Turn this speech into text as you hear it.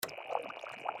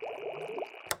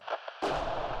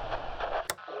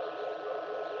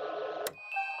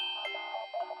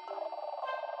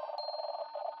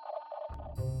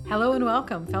Hello and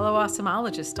welcome, fellow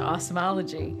awesomeologists to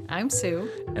Awesomeology. I'm Sue.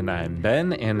 And I'm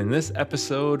Ben, and in this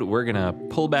episode, we're going to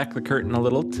pull back the curtain a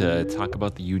little to talk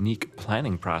about the unique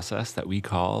planning process that we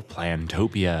call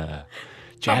Plantopia.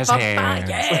 Jazz hands.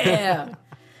 Yeah!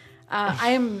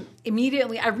 I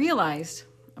realized,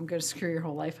 I'm going to screw your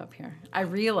whole life up here. I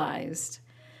realized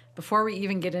before we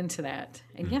even get into that,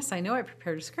 and yes, I know I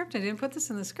prepared a script. I didn't put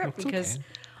this in the script because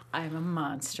I'm a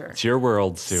monster. It's your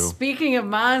world, Sue. Speaking of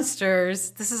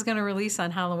monsters, this is going to release on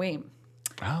Halloween.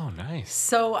 Oh, nice.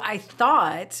 So I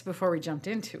thought, before we jumped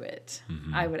into it,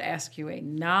 I would ask you a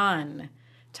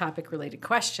non-topic related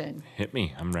question. Hit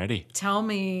me. I'm ready. Tell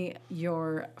me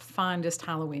your fondest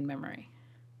Halloween memory.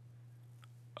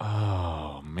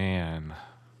 Oh, man.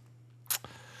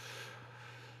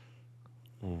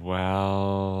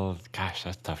 Well, gosh,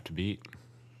 that's tough to beat.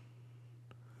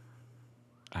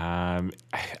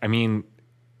 I mean,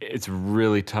 it's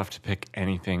really tough to pick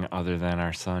anything other than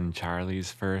our son Charlie's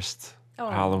first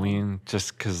Halloween,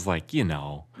 just because, they're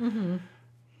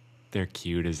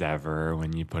cute as ever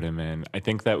when you put him in. I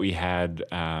think that we had,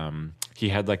 he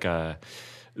had like a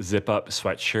zip-up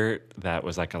sweatshirt that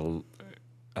was like a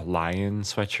lion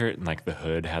sweatshirt, and like the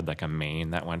hood had like a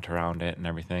mane that went around it and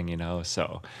everything,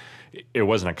 so it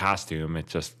wasn't a costume. It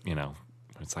just,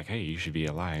 it's like, hey, you should be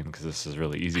a lion because this is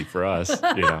really easy for us,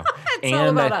 It's all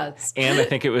about us. And I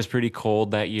think it was pretty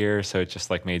cold that year, so it just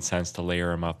like made sense to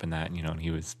layer him up in that, and he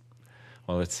was,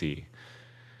 well, let's see.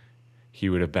 He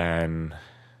would have been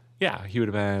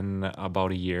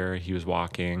about a year. He was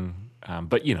walking,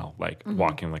 but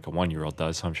walking like a 1-year-old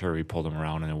does. So I'm sure we pulled him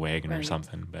around in a wagon or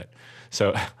something. But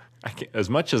so as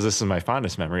much as this is my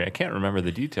fondest memory, I can't remember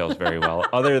the details very well,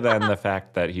 other than the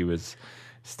fact that he was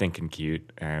stinking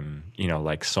cute, and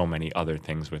like so many other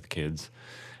things with kids,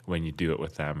 when you do it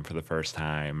with them for the first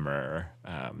time, or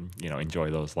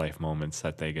enjoy those life moments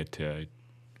that they get to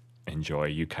enjoy,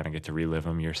 you kind of get to relive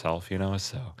them yourself,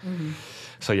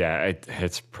 so yeah,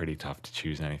 it's pretty tough to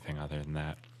choose anything other than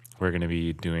that. We're going to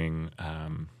be doing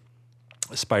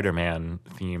Spider-Man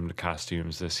themed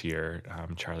costumes this year.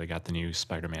 Charlie got the new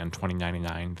Spider-Man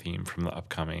 2099 theme from the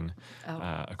upcoming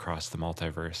Across the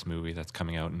Multiverse movie that's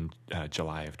coming out in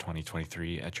July of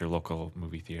 2023 at your local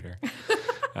movie theater.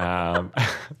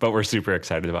 But we're super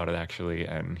excited about it, actually,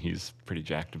 and he's pretty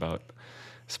jacked about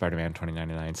Spider-Man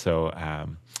 2099. So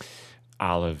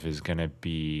Olive is going to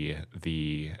be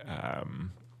the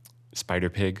Spider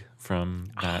Pig from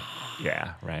that.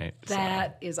 Yeah, right.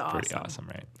 That is awesome. Pretty awesome,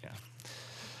 right? Yeah.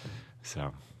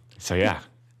 So yeah,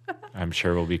 I'm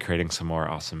sure we'll be creating some more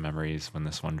awesome memories when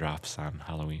this one drops on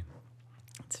Halloween.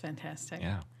 It's fantastic.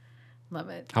 Yeah. Love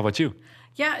it. How about you?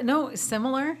 Yeah, no,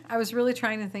 similar. I was really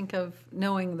trying to think of,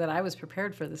 knowing that I was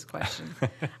prepared for this question.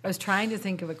 I was trying to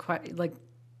think of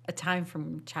a time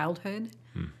from childhood,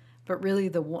 but really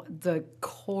the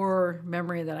core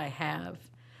memory that I have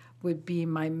would be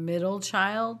my middle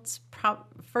child's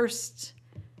first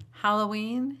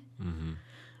Halloween. Mm-hmm.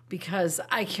 Because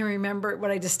I can remember,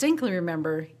 what I distinctly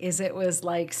remember is it was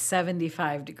like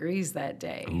 75 degrees that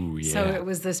day. Ooh, yeah. So it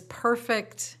was this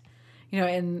perfect,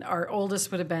 and our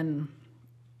oldest would have been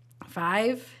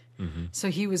 5. Mm-hmm. So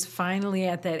he was finally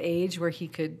at that age where he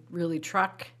could really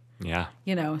truck. Yeah.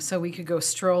 So we could go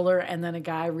stroller and then a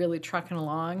guy really trucking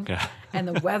along. Yeah. And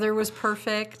the weather was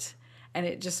perfect. And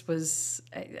it just was,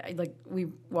 we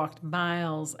walked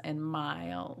miles and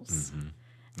miles. Mm-hmm.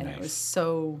 And It was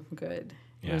so good.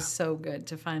 It was so good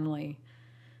to finally,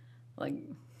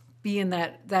 be in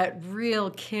that real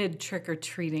kid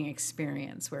trick-or-treating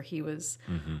experience where he was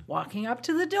walking up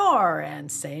to the door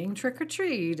and saying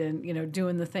trick-or-treat and,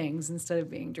 doing the things instead of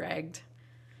being dragged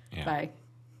by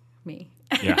me.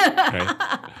 Yeah,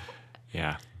 right?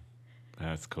 Yeah,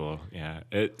 that's cool. Yeah,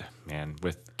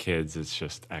 with kids, it's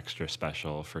just extra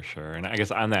special for sure. And I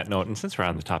guess on that note, and since we're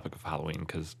on the topic of Halloween,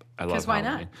 because I love why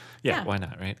Halloween. not? Yeah, why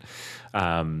not, right?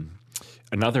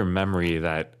 Another memory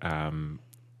that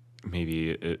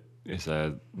maybe it is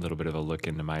a little bit of a look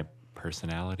into my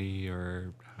personality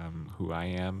or who I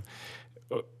am.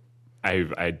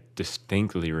 I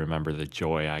distinctly remember the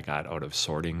joy I got out of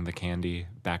sorting the candy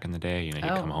back in the day. You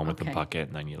come home with the bucket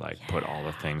and then you put all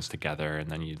the things together and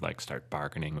then you start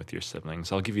bargaining with your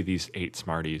siblings. I'll give you these 8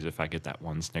 Smarties if I get that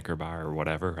one Snicker bar or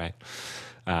whatever, right?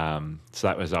 So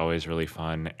that was always really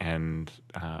fun. And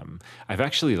I've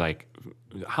actually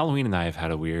Halloween and I have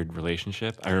had a weird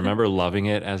relationship. I remember loving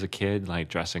it as a kid,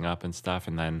 dressing up and stuff.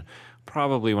 And then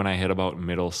probably when I hit about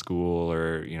middle school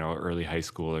or, early high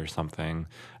school or something,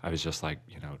 I was just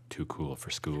too cool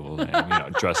for school.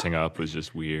 And, dressing up was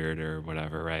just weird or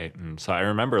whatever, right? And so I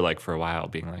remember for a while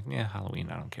being yeah, Halloween,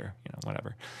 I don't care,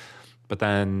 whatever. But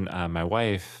then my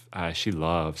wife, she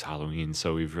loves Halloween,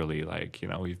 so we've really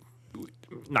we've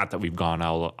not that we've gone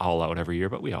all out every year,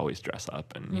 but we always dress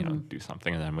up and do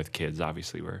something. And then with kids,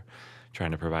 obviously, we're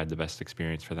trying to provide the best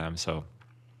experience for them. So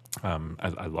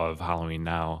I love Halloween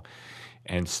now,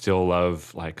 and still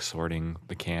love like sorting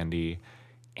the candy.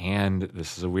 And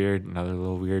this is another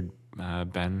little weird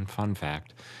Ben fun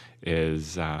fact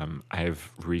is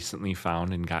I've recently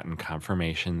found and gotten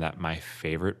confirmation that my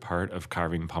favorite part of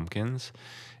carving pumpkins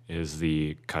is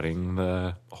the cutting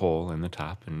the hole in the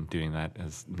top and doing that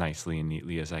as nicely and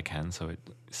neatly as I can so it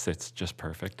sits just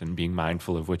perfect, and being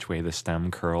mindful of which way the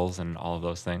stem curls and all of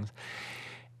those things.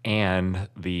 And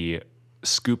the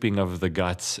scooping of the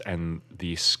guts and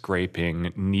the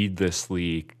scraping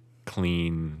needlessly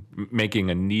clean,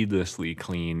 making a needlessly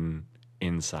clean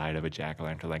inside of a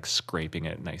jack-o'-lantern, like scraping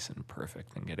it nice and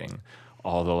perfect and getting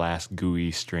all the last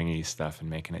gooey, stringy stuff and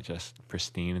making it just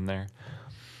pristine in there.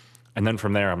 And then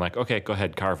from there, I'm like, okay, go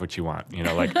ahead, carve what you want.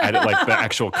 Like like the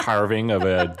actual carving of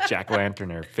a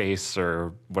jack-o'-lantern or face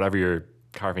or whatever you're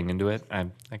carving into it.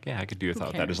 I'm like, yeah, I could do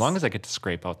without that as long as I get to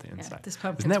scrape out the inside. This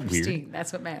pumpkin's Isn't that pristine. weird?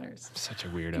 That's what matters. I'm such a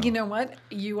weirdo. You know what?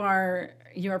 You are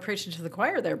preaching to the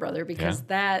choir there, brother, because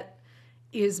that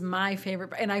is my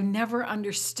favorite. And I've never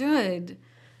understood,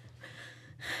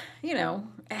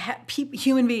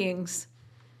 human beings,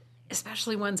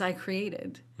 especially ones I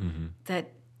created,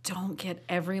 that don't get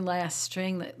every last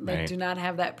string, that do not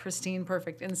have that pristine,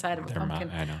 perfect inside of a pumpkin.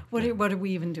 I know. What are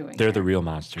we even doing? They're the real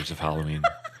monsters of Halloween.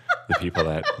 The people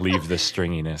that leave the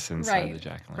stringiness inside the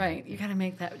jack-o'-lantern. Right. You got to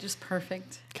make that just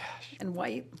perfect. Gosh. And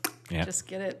white. Yeah. Just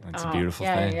get it. That's a beautiful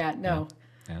thing. Yeah. No.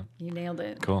 Yeah. You nailed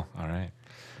it. Cool. All right.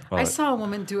 Well, I saw a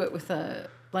woman do it with a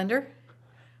blender,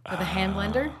 with a hand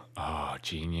blender. Oh,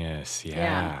 genius.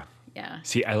 Yeah. Yeah.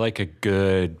 See, I like a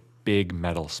good big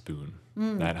metal spoon.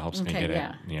 That helps me get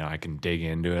it. I can dig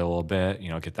into it a little bit,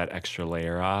 get that extra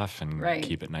layer off and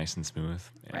keep it nice and smooth.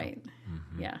 Yeah. Right.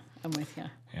 Mm-hmm. Yeah. I'm with you.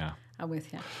 Yeah. I'm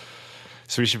with you.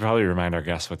 So we should probably remind our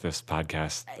guests what this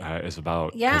podcast is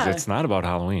about. Yeah. Because it's not about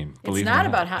Halloween. It's not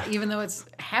about even though it's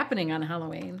happening on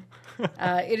Halloween.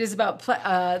 It is about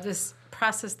this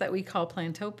process that we call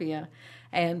Plantopia.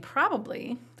 And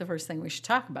probably the first thing we should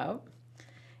talk about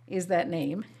is that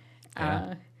name.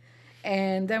 Yeah.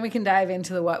 And then we can dive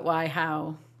into the what, why,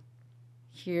 how,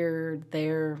 here,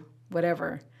 there,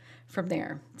 whatever from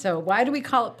there. So why do we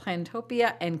call it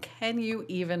Plantopia, and can you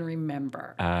even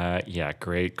remember? Yeah,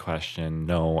 great question.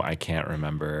 No, I can't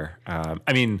remember.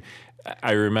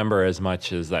 I remember as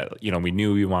much as that, we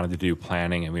knew we wanted to do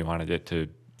planning and we wanted it to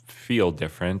feel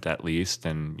different at least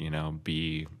and,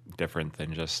 be different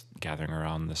than just gathering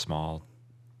around the small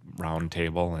round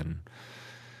table and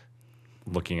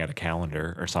looking at a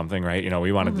calendar or something, right?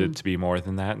 We wanted it to be more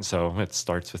than that. And so it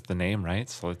starts with the name, right?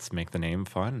 So let's make the name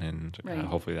fun. And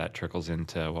hopefully that trickles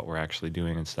into what we're actually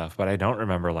doing and stuff. But I don't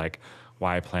remember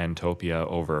why Plantopia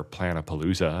over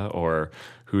Planapalooza or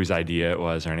whose idea it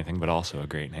was or anything, but also a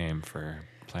great name for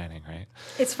planning, right?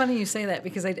 It's funny you say that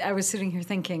because I was sitting here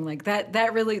thinking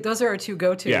that really, those are our two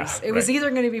go-tos. Yeah, it was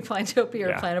either going to be Plantopia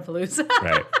or Planapalooza.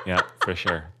 Right. Yeah, for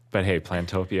sure. But hey,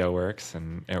 Plantopia works,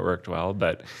 and it worked well.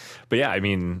 But yeah,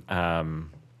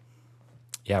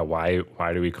 why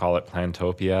do we call it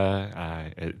Plantopia?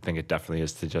 I think it definitely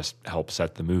is to just help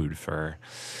set the mood for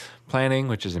planning,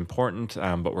 which is important.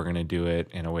 But we're going to do it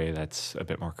in a way that's a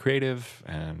bit more creative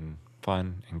and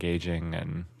fun, engaging,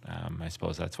 and I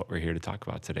suppose that's what we're here to talk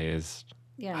about today is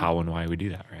how and why we do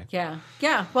that, right?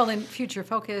 Yeah. Well, and future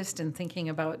focused and thinking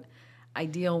about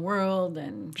ideal world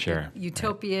and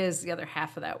utopia is the other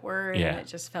half of that word, and it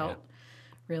just felt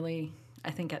really,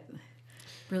 I think,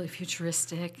 really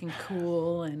futuristic and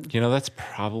cool. And that's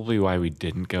probably why we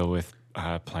didn't go with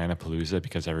Planapalooza,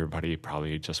 because everybody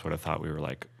probably just would have thought we were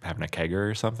like having a kegger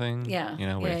or something.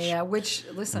 Which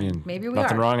listen, maybe we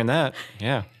nothing are. wrong in that.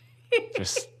 Yeah,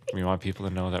 just we want people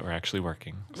to know that we're actually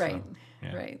working. Right.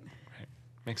 So, Right.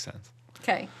 Makes sense.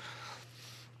 Okay.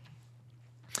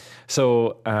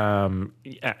 So,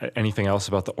 anything else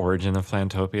about the origin of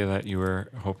Plantopia that you were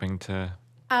hoping to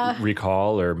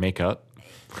recall or make up?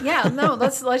 Yeah, no,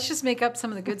 let's just make up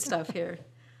some of the good stuff here.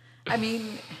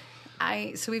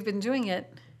 So we've been doing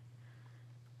it.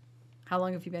 How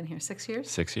long have you been here? 6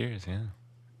 years? 6 years, yeah.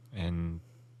 And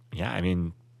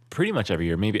pretty much every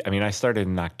year. Maybe, I started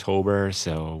in October,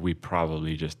 so we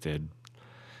probably just did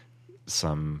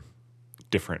some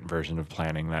different version of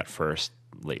planning that first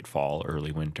late fall,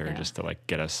 early winter, just to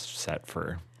get us set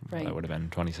for that would have been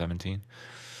 2017.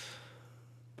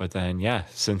 But then,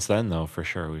 since then though, for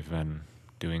sure, we've been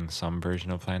doing some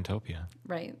version of Plantopia.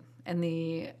 Right. And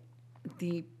the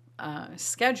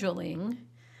scheduling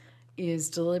is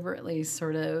deliberately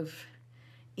sort of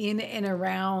in and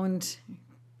around,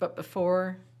 but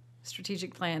before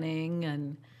strategic planning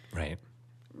and Right.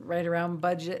 right around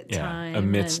budget Yeah. time.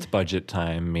 Amidst And, budget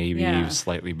time, maybe Yeah.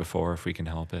 slightly before if we can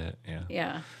help it.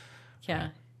 Yeah. yeah.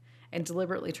 And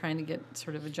deliberately trying to get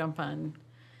sort of a jump on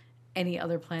any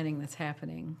other planning that's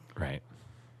happening. Right.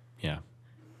 Yeah.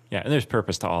 Yeah. And there's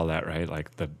purpose to all that, right?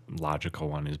 Like the logical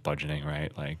one is budgeting,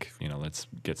 right? Like, let's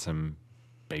get some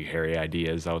big, hairy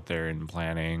ideas out there in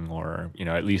planning, or,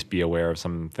 at least be aware of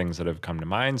some things that have come to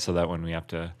mind so that when we have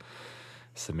to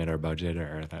submit our budget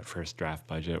or that first draft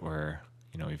budget where,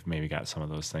 we've maybe got some of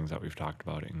those things that we've talked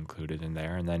about included in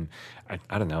there. And then,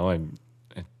 I don't know,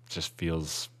 it just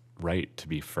feels right to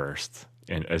be first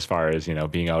in, as far as,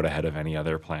 being out ahead of any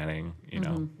other planning,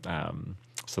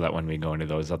 so that when we go into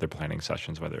those other planning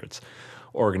sessions, whether it's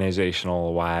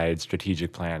organizational wide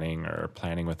strategic planning or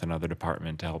planning with another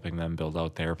department to helping them build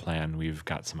out their plan, we've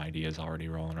got some ideas already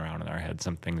rolling around in our head,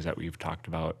 some things that we've talked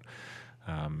about,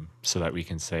 so that we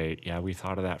can say, yeah, we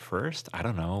thought of that first. I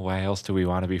don't know, why else do we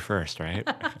want to be first, right?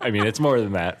 I mean, it's more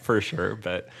than that for sure,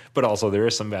 but also there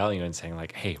is some value in saying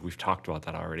like, hey, we've talked about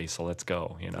that already, so let's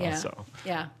go, Yeah. so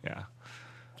Yeah.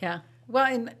 yeah. Well,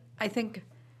 and I think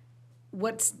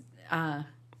what's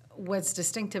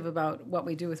distinctive about what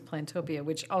we do with Plantopia,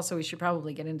 which also we should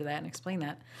probably get into that and explain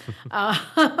that,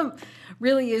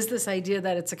 really is this idea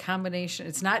that it's a combination.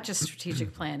 It's not just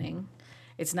strategic planning,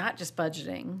 it's not just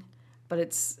budgeting, but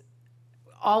it's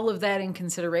all of that in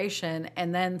consideration,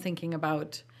 and then thinking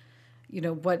about,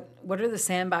 what are the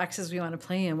sandboxes we want to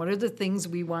play in? What are the things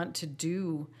we want to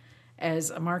do as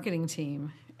a marketing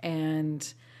team? And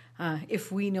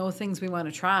if we know things we want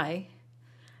to try,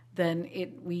 then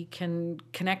we can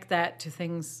connect that to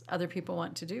things other people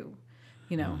want to do.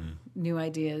 New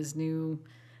ideas, new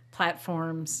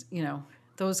platforms,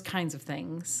 those kinds of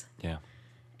things. Yeah.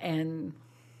 And,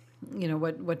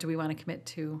 what do we want to commit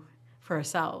to for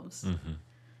ourselves? Mm-hmm.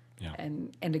 Yeah.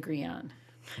 And agree on.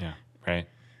 Yeah. Right.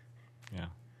 Yeah.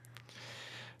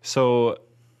 So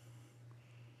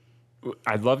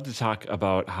I'd love to talk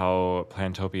about how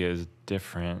Plantopia is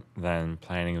different than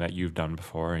planning that you've done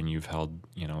before, and you've held,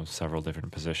 several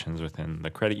different positions within the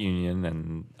credit union,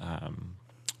 and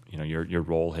your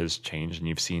role has changed, and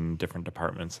you've seen different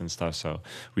departments and stuff. So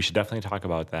we should definitely talk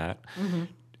about that. Mm-hmm.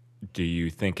 Do you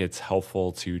think it's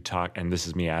helpful to talk? And this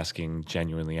is me asking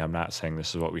genuinely. I'm not saying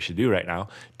this is what we should do right now.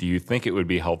 Do you think it would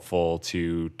be helpful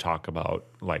to talk about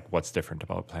like what's different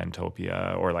about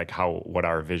Plantopia, or like what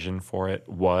our vision for it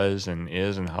was and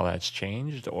is, and how that's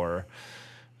changed, or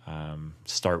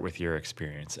start with your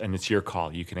experience? And it's your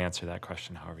call. You can answer that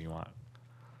question however you want.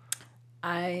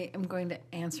 I am going to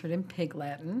answer it in Pig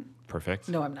Latin. Perfect.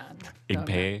 No, I'm not.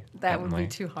 Igpe. That would be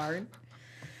too hard.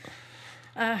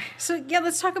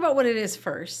 Let's talk about what it is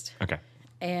first. Okay.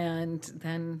 And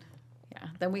then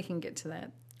we can get to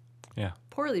that. Yeah.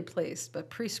 Poorly placed, but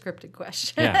pre-scripted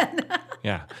question. Yeah.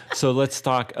 Yeah. So let's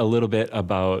talk a little bit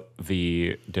about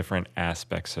the different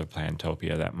aspects of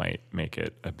Plantopia that might make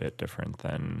it a bit different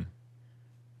than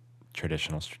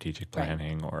traditional strategic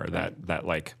planning, or that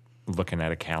like looking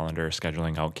at a calendar,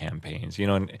 scheduling out campaigns,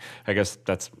 and I guess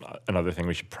that's another thing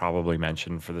we should probably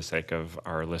mention for the sake of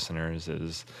our listeners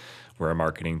is we're a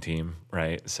marketing team,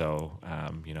 right? So,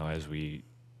 as we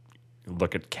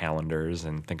look at calendars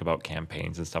and think about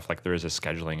campaigns and stuff, like there is a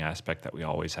scheduling aspect that we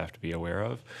always have to be aware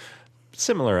of.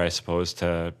 Similar, I suppose,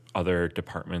 to other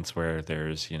departments where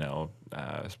there's,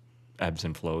 ebbs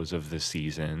and flows of the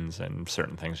seasons, and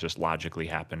certain things just logically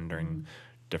happen during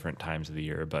different times of the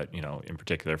year. But, in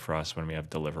particular for us, when we have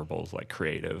deliverables like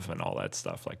creative and all that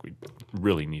stuff, like we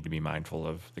really need to be mindful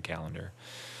of the calendar.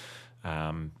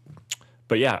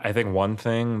 But yeah, I think one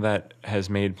thing that has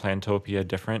made Plantopia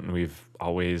different, and we've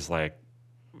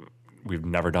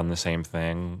never done the same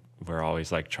thing. We're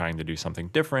always like trying to do something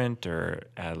different or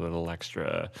add a little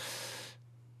extra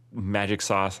magic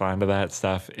sauce onto that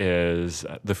stuff, is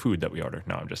the food that we order.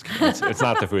 No, I'm just kidding. It's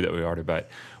not the food that we order, but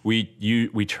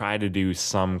we try to do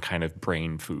some kind of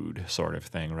brain food sort of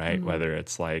thing, right? Mm-hmm. Whether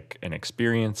it's like an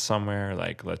experience somewhere,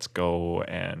 like let's go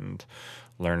and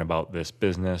learn about this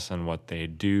business and what they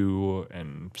do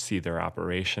and see their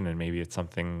operation, and maybe it's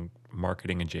something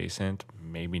marketing adjacent,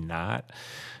 maybe not.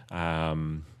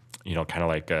 Kind of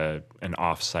like an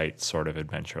off-site sort of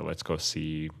adventure. Let's go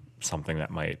see something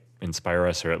that might inspire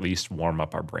us, or at least warm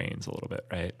up our brains a little bit,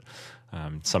 right?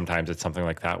 Sometimes it's something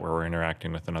like that where we're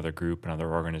interacting with another group,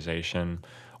 another organization,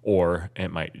 or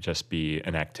it might just be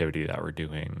an activity that we're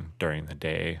doing during the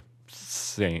day.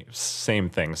 Same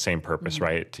thing, same purpose, mm-hmm.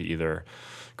 right? To either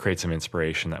create some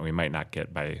inspiration that we might not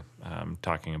get by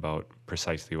talking about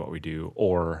precisely what we do,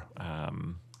 or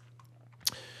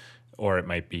or it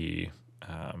might be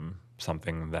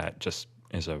something that just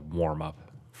is a warm up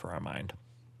for our mind.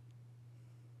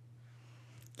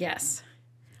 Yes,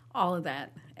 all of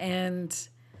that. And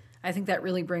I think that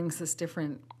really brings this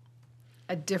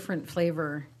a different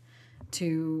flavor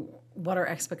to what our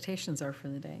expectations are for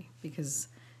the day, because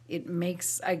it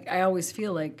makes, I always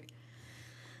feel like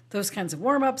those kinds of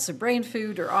warm-ups or brain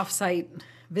food or off-site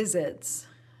visits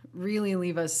really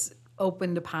leave us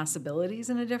open to possibilities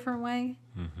in a different way.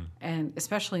 Mm-hmm. And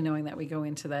especially knowing that we go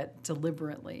into that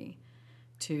deliberately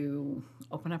to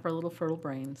open up our little fertile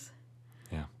brains.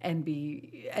 Yeah. And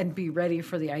be ready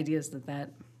for the ideas that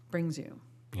brings you.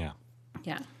 Yeah.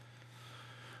 Yeah.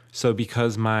 So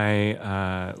because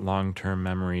my long-term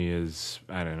memory is,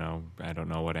 I don't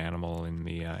know what animal in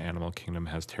the animal kingdom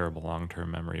has terrible long-term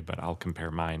memory, but I'll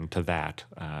compare mine to that.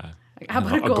 How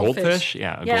about a goldfish?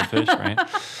 Yeah, goldfish,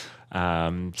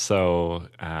 right? So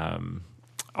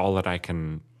all that I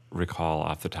can recall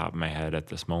off the top of my head at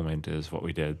this moment is what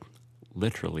we did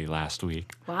literally last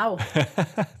week. Wow.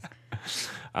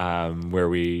 Where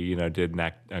we, did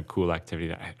a cool activity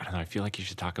that I don't know. I feel like you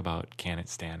should talk about Can It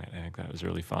Stand It. I think that was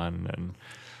really fun, and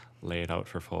lay it out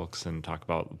for folks and talk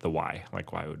about the why.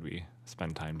 Like, why would we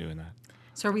spend time doing that?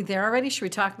 So are we there already? Should we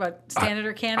talk about Stand It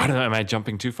or Can It? I don't know. Am I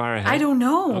jumping too far ahead? I don't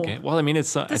know. Okay. Well, I mean, I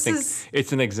think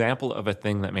it's an example of a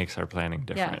thing that makes our planning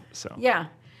different. Yeah.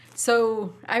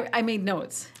 So I made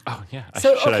notes. Oh yeah.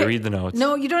 Should I read the notes?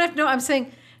 No, you don't have to know. I'm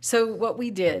saying, so what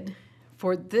we did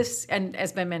for this, and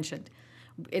as Ben mentioned,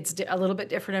 it's a little bit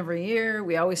different every year.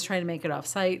 We always try to make it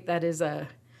off-site. That is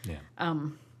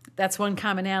that's one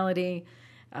commonality.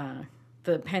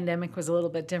 The pandemic was a little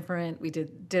bit different. We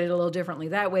did it a little differently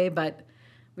that way, but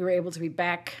we were able to be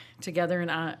back together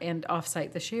and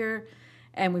off-site this year,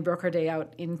 and we broke our day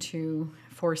out into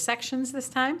 4 sections this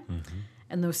time. Mm-hmm.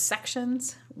 And those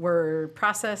sections were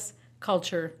process,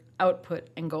 culture, output,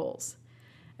 and goals.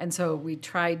 And so we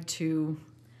tried to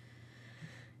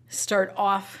start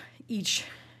off each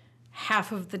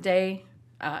half of the day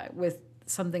with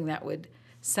something that would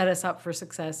set us up for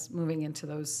success moving into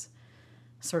those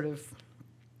sort of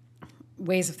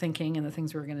ways of thinking and the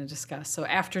things we were going to discuss. So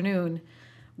afternoon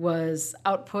was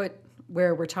output,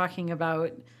 where we're talking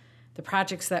about the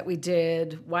projects that we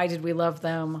did, why did we love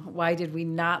them, why did we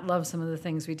not love some of the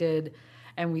things we did,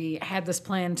 and we had this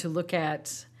plan to look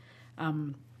at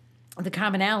the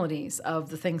commonalities of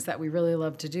the things that we really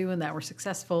loved to do and that were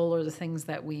successful, or the things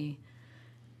that we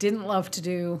didn't love to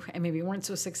do and maybe weren't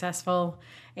so successful.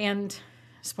 And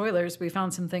spoilers, we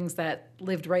found some things that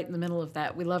lived right in the middle of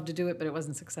that. We loved to do it, but it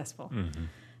wasn't successful. Mm-hmm.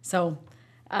 So,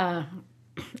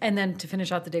 and then to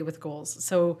finish out the day with goals.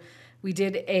 So we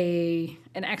did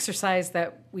an exercise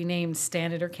that we named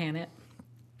Stand It or Can It.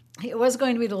 It was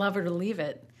going to be to love or to leave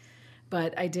it,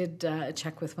 but I did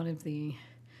check with one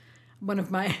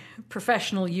of my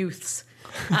professional youths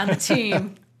on the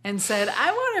team and said,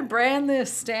 I want to brand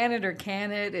this Stand It or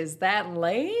Can It. Is that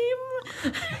lame?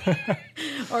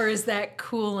 Or is that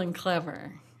cool and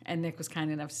clever? And Nick was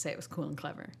kind enough to say it was cool and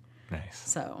clever. Nice.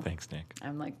 So thanks, Nick.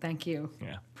 I'm like, thank you.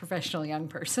 Yeah. Professional young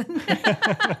person.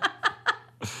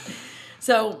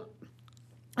 So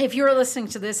if you're listening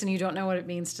to this and you don't know what it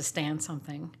means to stand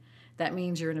something, that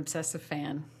means you're an obsessive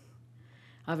fan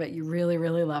of it. You really,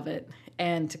 really love it.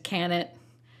 And to can it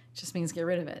just means get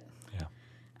rid of it.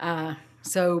 Yeah.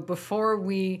 So before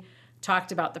we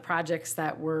talked about the projects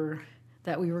that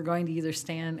we were going to either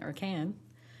stand or can,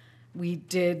 we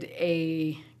did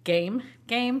a game.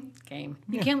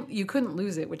 Yeah. You couldn't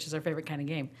lose it, which is our favorite kind of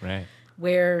game. Right.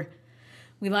 Where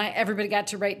everybody got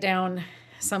to write down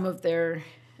some of their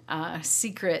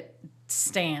secret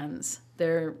stands,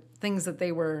 their things that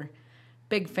they were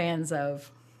big fans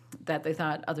of that they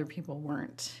thought other people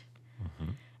weren't.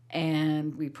 Mm-hmm.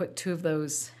 And we put 2 of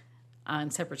those on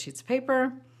separate sheets of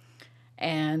paper,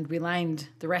 and we lined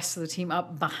the rest of the team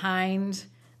up behind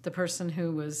the person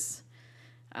who was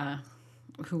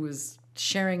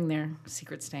sharing their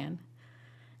secret stand.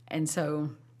 And so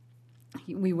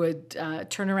we would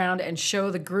turn around and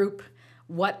show the group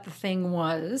what the thing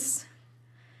was,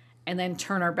 and then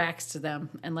turn our backs to them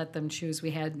and let them choose.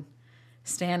 We had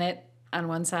Stand It on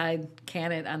one side,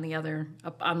 Can It on the other,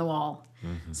 up on the wall,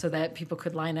 mm-hmm. so that people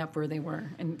could line up where they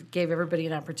were, and gave everybody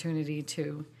an opportunity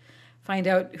to find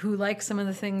out who likes some of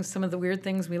the weird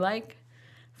things we like,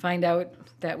 find out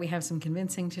that we have some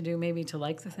convincing to do maybe to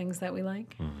like the things that we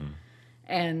like. Mm-hmm.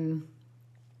 And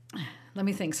let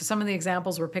me think. So some of the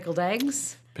examples were pickled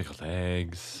eggs.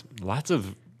 Lots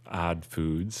of odd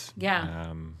foods.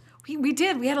 Yeah. We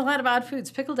did. We had a lot of odd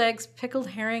foods. Pickled eggs, pickled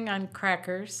herring on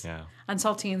crackers. Yeah. On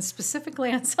saltines,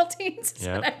 specifically on saltines,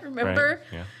 that I remember.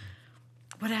 Right. Yeah.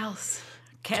 What else?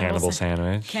 Cannibal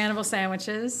sandwich. Cannibal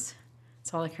sandwiches.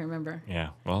 That's all I can remember. Yeah.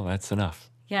 Well, that's enough.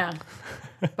 Yeah.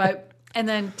 And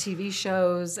then TV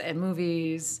shows and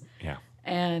movies. Yeah.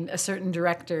 And a certain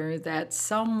director that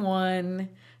someone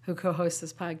who co-hosts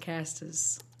this podcast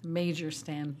is major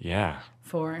stan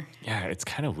for. Yeah, it's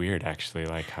kind of weird actually,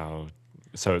 like how.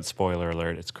 So it's spoiler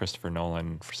alert. It's Christopher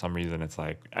Nolan. For some reason, it's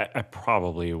like I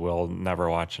probably will never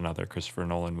watch another Christopher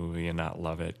Nolan movie and not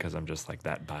love it because I'm just like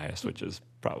that biased, which is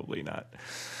probably not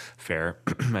fair.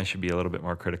 I should be a little bit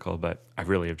more critical, but I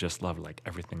really have just loved like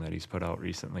everything that he's put out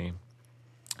recently,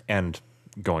 and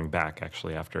going back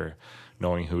actually after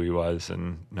knowing who he was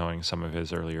and knowing some of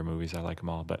his earlier movies, I like them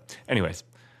all. But anyways,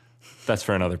 that's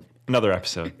for another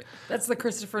episode. That's the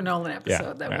Christopher Nolan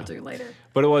episode we'll do later.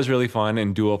 But it was really fun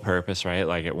and dual purpose, right?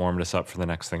 Like it warmed us up for the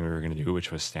next thing we were going to do,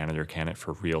 which was stand it or can it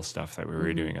for real stuff that we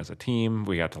were doing as a team.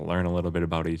 We got to learn a little bit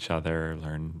about each other,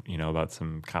 learn, about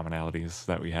some commonalities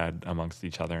that we had amongst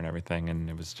each other and everything. And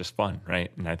it was just fun,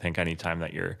 right? And I think anytime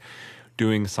that you're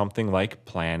doing something like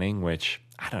planning, which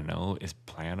I don't know, is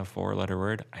plan a 4-letter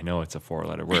word? I know it's a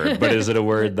 4-letter word, but is it a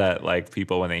word that like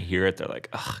people, when they hear it, they're like,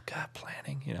 oh God,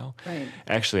 planning, Right.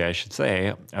 Actually, I should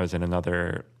say I was in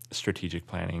another strategic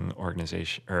planning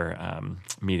organization or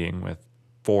meeting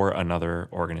for another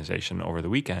organization over the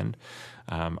weekend,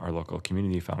 our local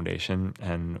community foundation,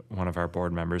 and one of our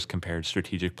board members compared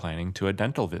strategic planning to a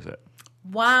dental visit.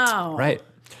 Wow. Right.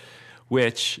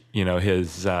 Which,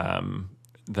 his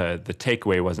the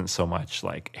takeaway wasn't so much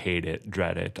like hate it,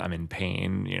 dread it, I'm in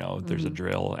pain, there's a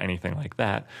drill, anything like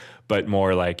that, but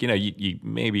more like, you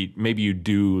maybe you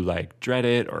do like dread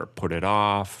it or put it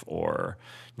off or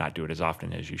not do it as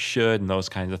often as you should and those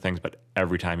kinds of things, but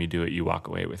every time you do it, you walk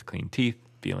away with clean teeth,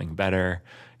 feeling better,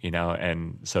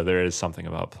 and so there is something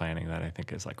about planning that I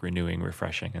think is like renewing,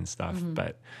 refreshing and stuff,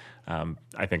 but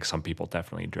I think some people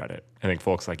definitely dread it. I think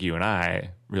folks like you and I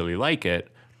really like it,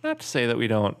 not to say that we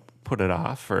don't put it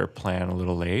off or plan a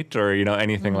little late or,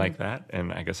 anything like that.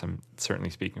 And I guess I'm certainly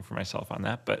speaking for myself on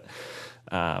that, but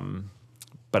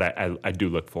I do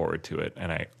look forward to it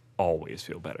and I always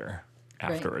feel better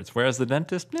afterwards. Right. Whereas the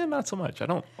dentist, not so much. I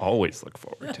don't always look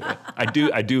forward to it.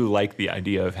 I do like the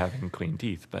idea of having clean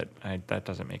teeth, but that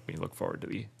doesn't make me look forward to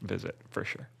the visit for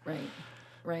sure.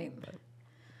 Right. But.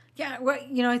 Yeah. Well,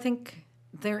 I think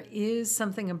there is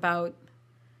something about,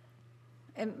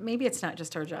 and maybe it's not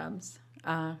just our jobs,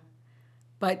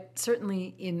 but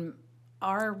certainly in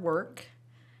our work,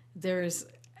 there's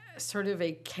sort of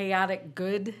a chaotic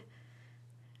good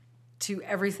to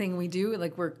everything we do.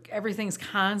 Like everything's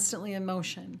constantly in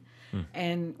motion,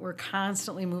 and we're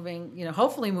constantly moving.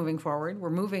 Hopefully moving forward. We're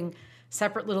moving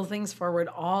separate little things forward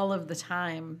all of the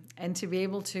time, and to be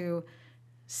able to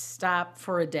stop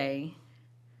for a day,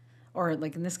 or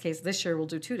like in this case, this year we'll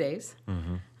do 2 days.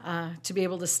 To be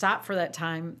able to stop for that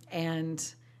time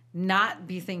and not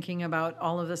be thinking about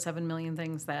all of the 7 million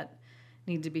things that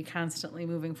need to be constantly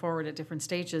moving forward at different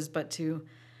stages, but to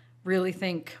really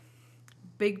think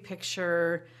big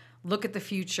picture, look at the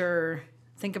future,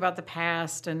 think about the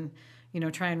past, and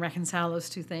try and reconcile those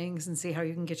two things and see how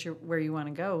you can get where you want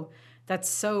to go. That's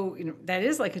so that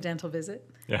is like a dental visit,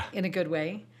 in a good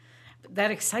way.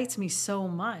 That excites me so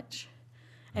much,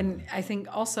 and I think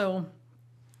also,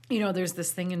 there's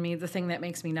this thing in me, the thing that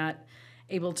makes me not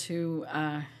able to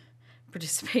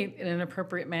participate in an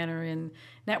appropriate manner in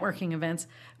networking events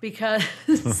because,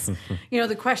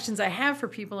 the questions I have for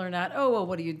people are not, oh, well,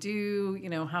 what do you do?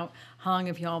 How long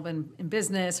have you all been in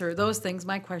business or those things?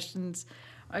 My questions,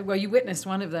 well, you witnessed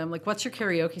one of them. Like, what's your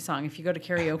karaoke song if you go to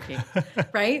karaoke,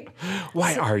 right?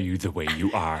 Why are you the way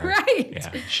you are? Right.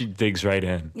 Yeah, she digs right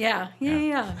in. Yeah.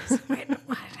 So,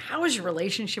 how is your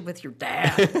relationship with your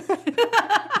dad?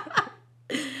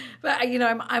 But,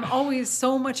 I'm always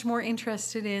so much more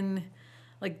interested in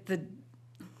like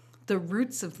the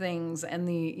roots of things and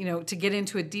to get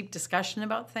into a deep discussion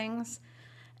about things.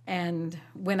 And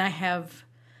when I have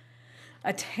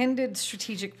attended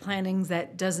strategic plannings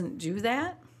that doesn't do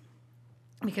that,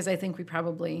 because I think we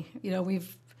probably,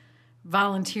 we've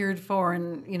volunteered for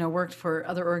and, worked for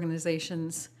other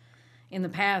organizations in the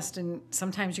past. And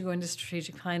sometimes you go into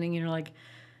strategic planning and you're like,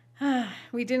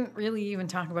 we didn't really even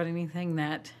talk about anything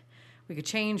that we could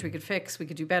change, we could fix, we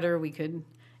could do better, we could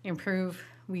improve.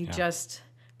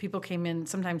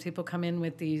 Sometimes people come in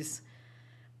with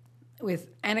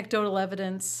anecdotal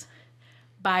evidence,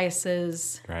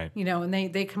 biases, right. And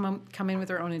they come in with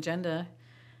their own agenda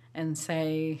and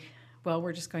say, well,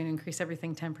 we're just going to increase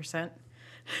everything 10%.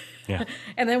 Yeah.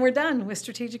 And then we're done with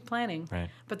strategic planning. Right.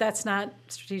 But that's not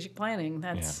strategic planning.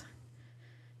 That's,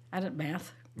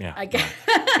 math. Yeah. I guess.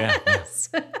 Yeah.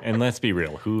 And let's be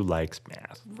real, who likes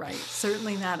math? Right.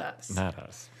 Certainly not us. Not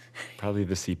us. Probably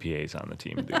the CPAs on the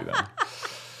team do them.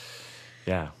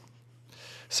 Yeah.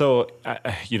 So,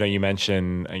 you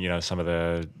mentioned, some of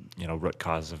the, root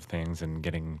cause of things and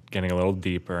getting a little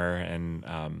deeper. And,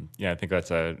 I think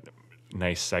that's a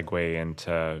nice segue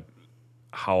into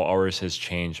how ours has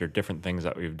changed or different things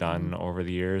that we've done over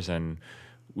the years. And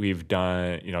we've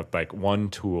done, like one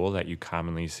tool that you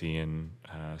commonly see in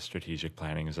strategic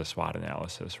planning is a SWOT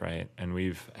analysis, right? And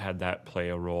we've had that play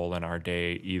a role in our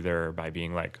day either by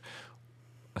being like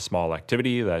a small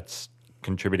activity that's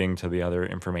contributing to the other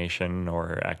information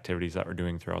or activities that we're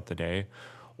doing throughout the day.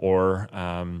 Or,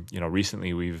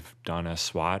 recently we've done a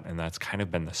SWOT, and that's kind of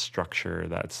been the structure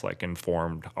that's like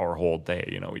informed our whole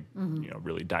day. We,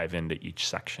 really dive into each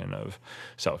section of,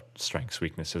 so strengths,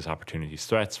 weaknesses, opportunities,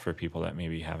 threats for people that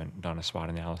maybe haven't done a SWOT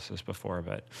analysis before.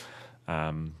 But,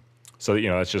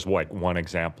 that's just like one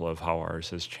example of how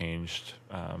ours has changed.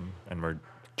 And we're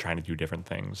trying to do different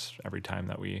things every time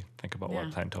that we think about what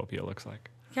Plantopia looks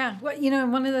like. Yeah. Well,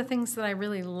 one of the things that I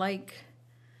really like,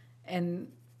 and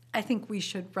I think we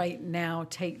should right now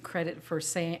take credit for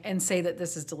say that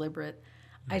this is deliberate.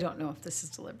 I don't know if this is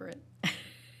deliberate.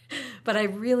 But I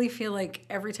really feel like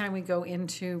every time we go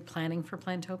into planning for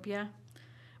Plantopia,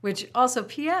 which also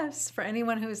P.S. for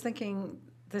anyone who is thinking,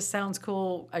 this sounds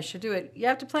cool, I should do it, you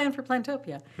have to plan for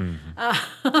Plantopia.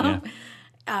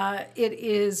 It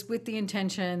is with the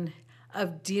intention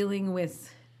of dealing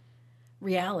with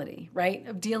reality, right?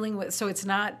 Of dealing with, so it's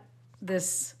not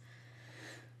this,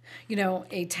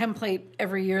 a template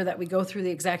every year that we go through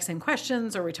the exact same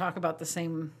questions or we talk about the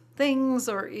same things,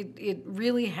 or it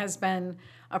really has been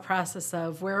a process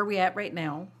of where are we at right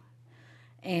now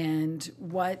and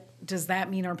what does that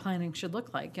mean our planning should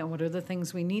look like? And what are the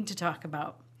things we need to talk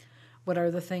about? What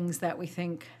are the things that we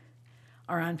think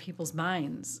are on people's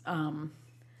minds? And,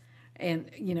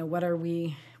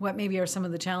 what maybe are some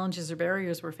of the challenges or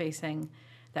barriers we're facing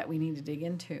that we need to dig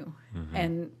into? Mm-hmm.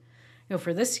 And,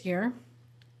 for this year,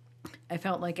 I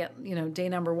felt like day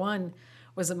number one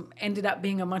ended up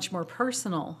being a much more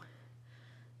personal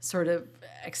sort of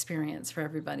experience for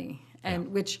everybody.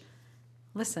 And which,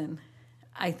 listen,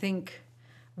 I think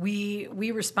we're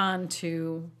responding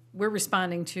to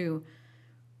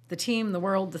the team, the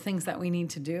world, the things that we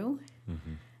need to do.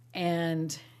 Mm-hmm.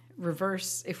 And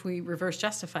if we reverse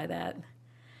justify that,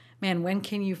 man, when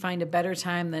can you find a better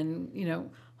time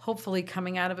than, hopefully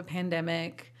coming out of a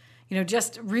pandemic,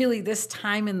 just really this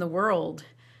time in the world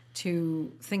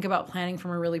to think about planning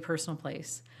from a really personal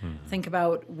place. Mm-hmm. Think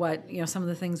about what, some of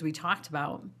the things we talked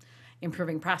about,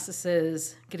 improving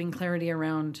processes, getting clarity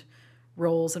around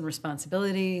roles and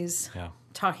responsibilities,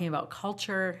 talking about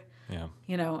culture,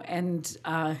 and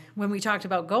when we talked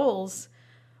about goals,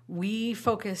 we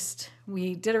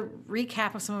did a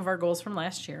recap of some of our goals from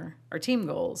last year, our team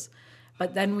goals,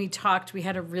 but then we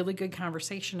had a really good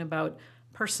conversation about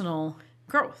personal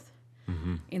growth.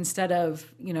 Mm-hmm. Instead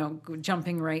of,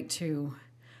 jumping right to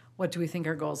what do we think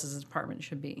our goals as a department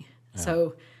should be. Yeah.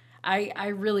 So I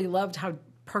really loved how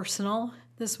personal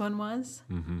this one was.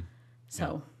 Mm-hmm.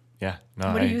 So yeah.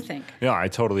 No, what do you think? No, I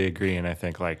totally agree. And I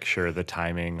think the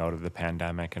timing out of the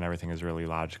pandemic and everything is really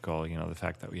logical. The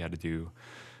fact that we had to do,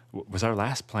 was our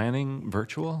last planning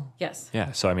virtual? Yes.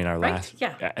 Yeah. So, our last.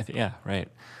 Yeah. Right.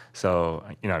 So,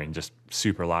 just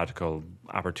super logical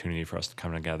opportunity for us to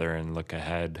come together and look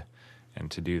ahead. And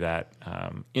to do that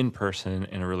in person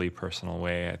in a really personal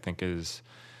way, I think is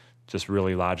just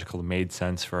really logical. Made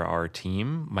sense for our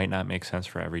team. Might not make sense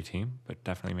for every team, but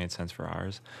definitely made sense for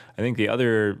ours. I think the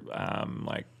other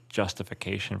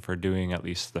justification for doing at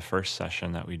least the first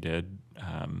session that we did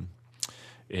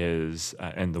is,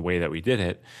 and the way that we did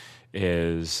it,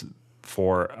 is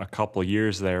for a couple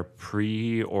years there,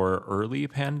 pre or early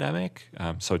pandemic.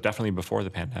 So definitely before the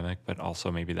pandemic, but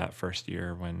also maybe that first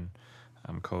year when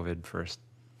COVID first,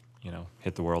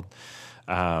 hit the world.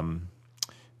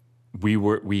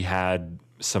 We had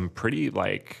some pretty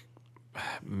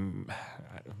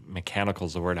mechanical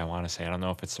is the word I want to say. I don't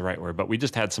know if it's the right word, but we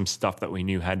just had some stuff that we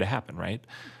knew had to happen, right?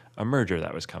 A merger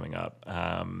that was coming up,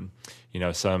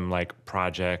 some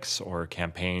projects or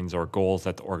campaigns or goals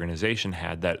that the organization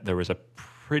had that there was a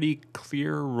pretty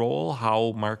clear role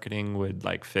how marketing would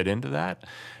fit into that.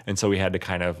 And so we had to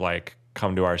kind of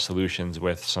come to our solutions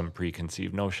with some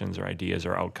preconceived notions or ideas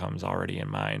or outcomes already in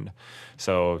mind.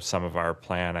 So some of our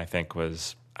plan, I think,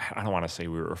 was, I don't want to say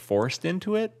we were forced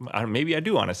into it. Maybe I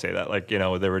do want to say that.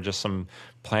 There were just some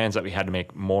plans that we had to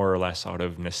make more or less out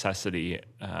of necessity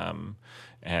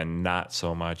and not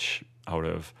so much out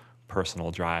of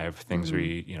personal drive, things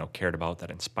we, cared about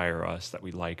that inspire us, that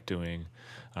we like doing.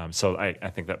 So I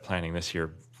think that planning this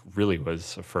year really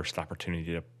was a first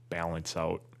opportunity to balance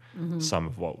out some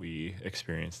of what we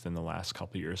experienced in the last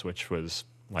couple of years, which was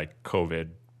like COVID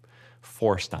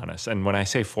forced on us. And when I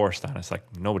say forced on us, like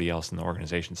nobody else in the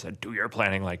organization said, do your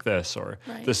planning like this, or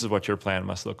this is what your plan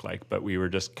must look like. But we were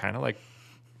just kind of like,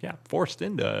 forced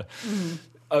into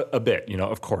a bit,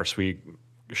 of course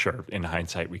in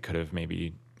hindsight, we could have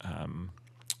maybe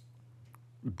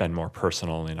been more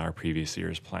personal in our previous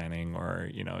year's planning, or,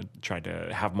 tried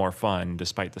to have more fun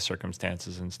despite the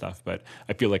circumstances and stuff. But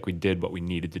I feel like we did what we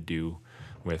needed to do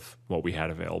with what we had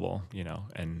available,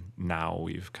 and now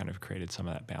we've kind of created some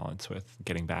of that balance with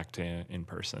getting back to in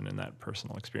person and that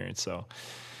personal experience. So,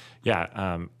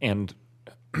 and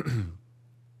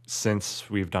since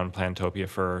we've done Plantopia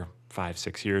for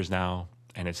 5-6 years now,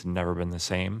 and it's never been the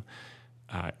same,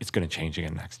 it's going to change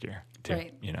again next year,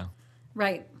 too,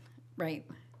 Right.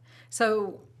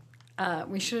 So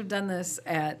we should have done this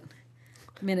at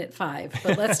minute 5,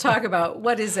 but let's talk about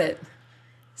what is it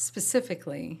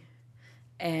specifically,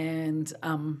 and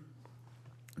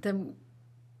then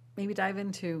maybe dive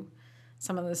into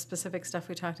some of the specific stuff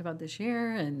we talked about this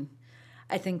year. And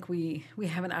I think we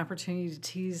have an opportunity to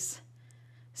tease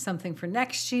something for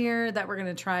next year that we're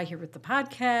going to try here with the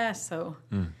podcast. So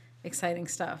exciting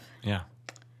stuff. Yeah.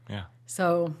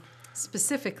 So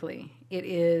specifically, it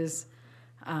is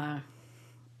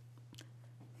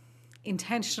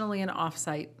intentionally an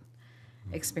offsite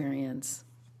experience.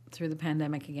 Through the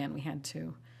pandemic, again, we had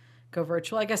to go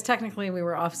virtual. I guess technically we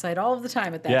were offsite all of the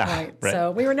time at that point. Right.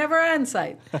 So we were never on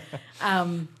site.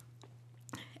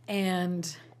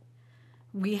 And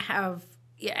we have,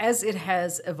 as it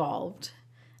has evolved,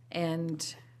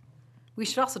 and we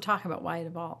should also talk about why it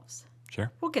evolves.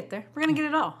 Sure. We'll get there. We're going to get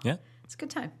it all. Yeah. It's a good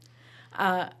time.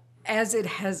 As it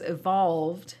has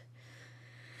evolved,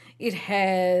 it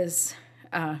has,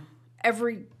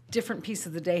 every different piece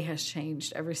of the day has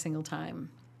changed every single time.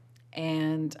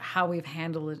 And how we've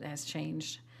handled it has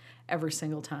changed every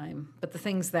single time. But the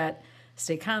things that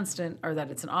stay constant are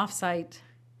that it's an offsite.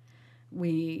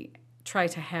 We try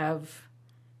to have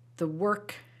the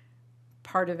work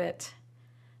part of it,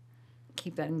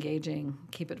 keep that engaging,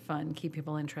 keep it fun, keep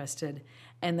people interested,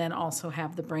 and then also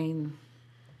have the brain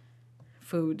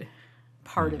food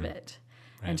part of it.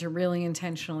 Right. And to really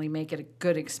intentionally make it a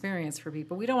good experience for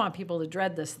people. We don't want people to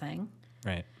dread this thing.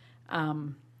 Right.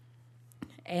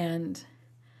 And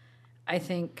I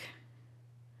think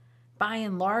by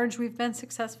and large, we've been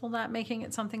successful not making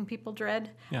it something people dread.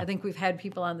 Yeah. I think we've had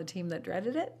people on the team that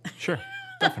dreaded it. Sure,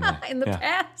 definitely. in the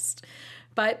past.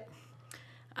 But,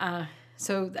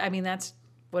 so, I mean, that's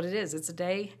what it is. It's a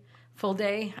day, full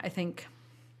day. I think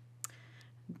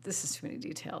this is too many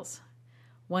details.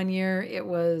 One year it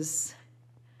was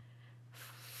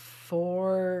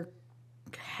 4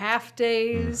 half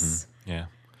days. Yeah.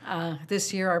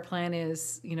 This year, our plan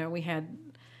is, we had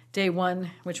day 1,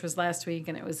 which was last week,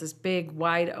 and it was this big,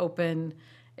 wide open,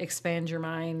 expand your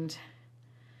mind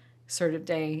sort of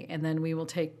day. And then we will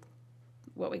take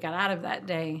what we got out of that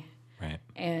day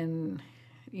and,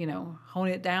 hone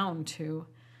it down to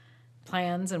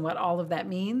plans and what all of that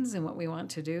means and what we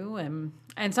want to do. And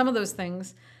some of those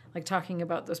things, like talking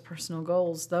about those personal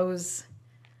goals, those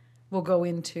will go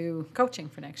into coaching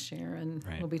for next year. And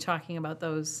we'll be talking about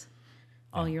those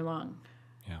all year long.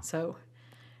 Yeah. So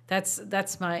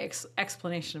that's my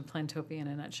explanation of Plantopia in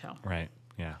a nutshell. Right.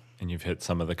 Yeah. And you've hit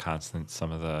some of the constants,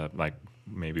 some of the, like,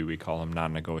 maybe we call them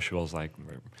non-negotiables, like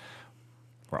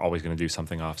we're always going to do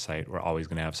something offsite. We're always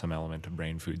going to have some element of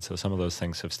brain food. So some of those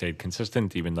things have stayed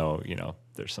consistent, even though,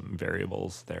 there's some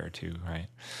variables there too, right?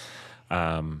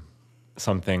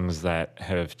 Some things that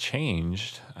have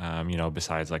changed,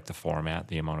 besides like the format,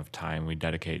 the amount of time we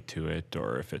dedicate to it,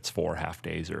 or if it's 4 half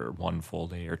days or 1 full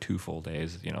day or 2 full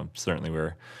days, certainly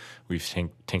we've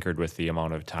tinkered with the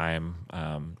amount of time.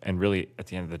 And really at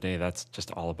the end of the day, that's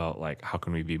just all about like, how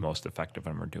can we be most effective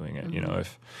when we're doing it?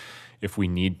 If we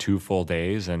need 2 full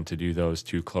days, and to do those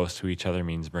too close to each other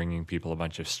means bringing people a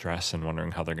bunch of stress and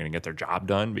wondering how they're going to get their job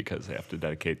done because they have to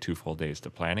dedicate 2 full days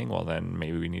to planning, well, then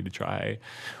maybe we need to try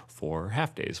 4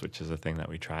 half days, which is a thing that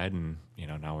we tried. And,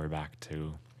 now we're back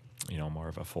to, more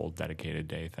of a full dedicated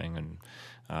day thing,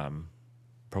 and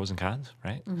pros and cons,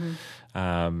 right?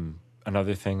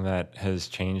 Another thing that has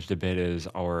changed a bit is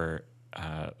our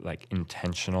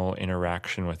intentional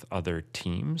interaction with other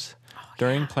teams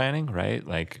during planning, right?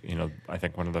 Like, I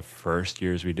think one of the first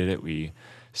years we did it, we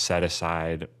set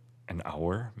aside an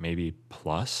hour, maybe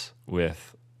plus,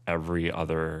 with every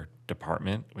other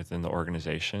department within the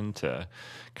organization to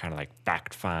kind of like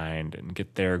fact find and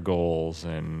get their goals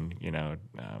and,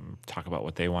 talk about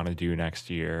what they want to do next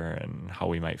year and how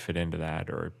we might fit into that,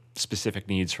 or specific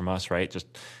needs from us, right? Just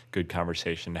good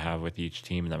conversation to have with each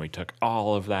team. And then we took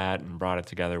all of that and brought it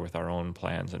together with our own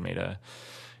plans and made a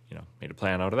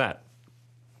plan out of that.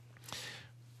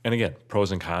 And again,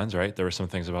 pros and cons, right? There were some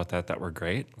things about that were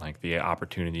great, like the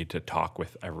opportunity to talk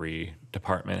with every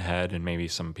department head and maybe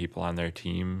some people on their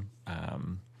team.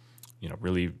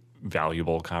 Really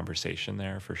valuable conversation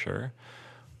there for sure.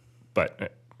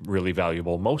 But really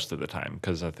valuable most of the time,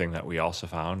 because the thing that we also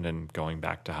found, and going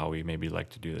back to how we maybe like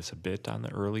to do this a bit on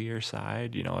the earlier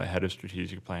side, ahead of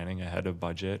strategic planning, ahead of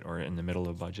budget, or in the middle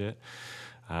of budget,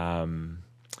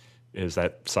 is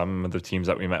that some of the teams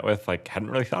that we met with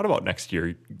hadn't really thought about next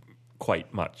year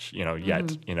quite much,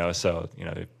 yet, so,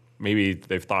 maybe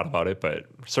they've thought about it, but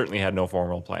certainly had no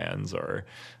formal plans, or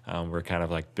we're kind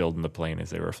of building the plane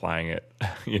as they were flying it,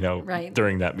 Right.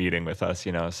 during that meeting with us,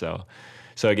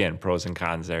 so again, pros and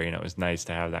cons there. It was nice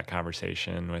to have that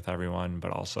conversation with everyone,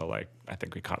 but also I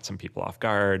think we caught some people off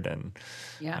guard, and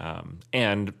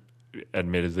and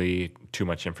admittedly too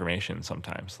much information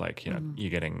sometimes. You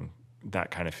getting that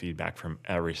kind of feedback from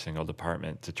every single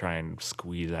department to try and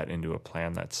squeeze that into a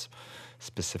plan that's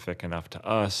specific enough to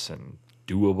us and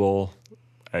doable.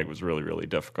 It was really, really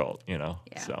difficult.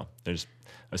 So there's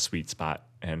a sweet spot,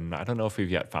 and I don't know if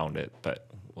we've yet found it, but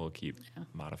we'll keep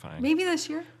modifying. Maybe this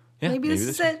year. Yeah, maybe this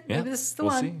is it. Yeah. Maybe this is the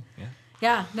we'll one. See. Yeah.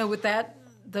 Yeah, no, with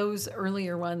those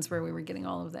earlier ones where we were getting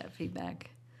all of that feedback,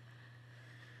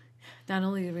 not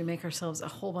only did we make ourselves a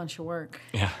whole bunch of work,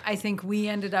 I think we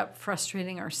ended up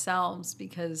frustrating ourselves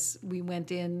because we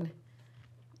went in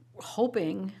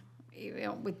hoping,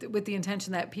 with the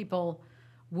intention that people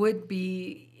would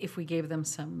be, if we gave them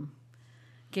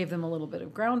a little bit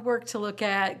of groundwork to look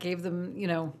at, gave them,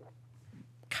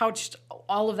 couched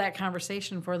all of that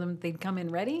conversation for them, they'd come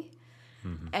in ready,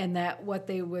 and that what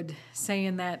they would say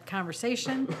in that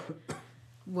conversation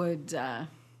would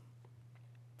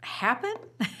happen.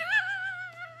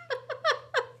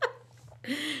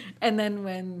 And then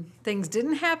when things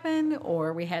didn't happen,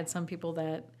 or we had some people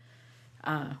that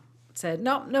said,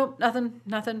 nope, nothing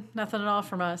at all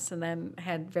from us, and then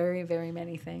had very, very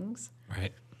many things.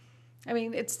 Right. I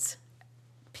mean,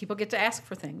 people get to ask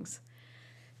for things.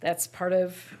 That's part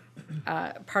of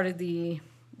the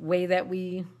way that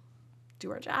we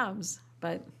do our jobs.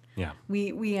 But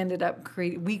we ended up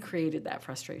we created that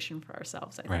frustration for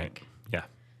ourselves, I think. Yeah.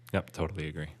 Yep. Totally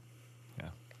agree. Yeah.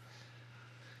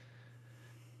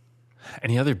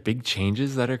 Any other big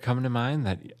changes that are coming to mind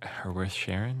that are worth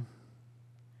sharing?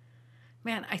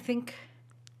 Man, I think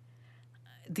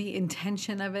the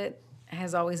intention of it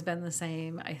has always been the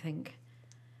same. I think,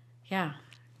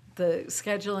 the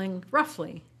scheduling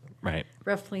roughly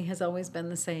has always been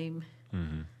the same.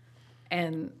 Mm-hmm.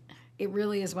 And it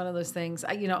really is one of those things,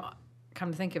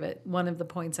 come to think of it, one of the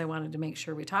points I wanted to make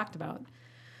sure we talked about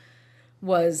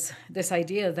was this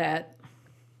idea that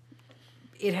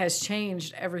it has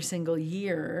changed every single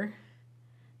year.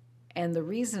 And the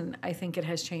reason I think it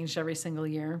has changed every single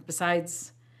year,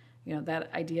 besides,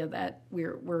 that idea that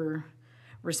we're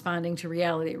responding to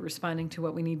reality, responding to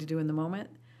what we need to do in the moment,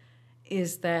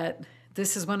 is that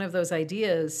this is one of those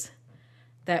ideas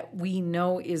that we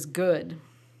know is good,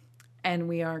 and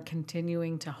we are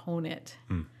continuing to hone it.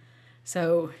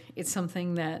 So it's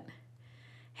something that,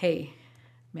 hey,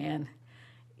 man,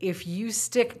 if you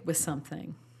stick with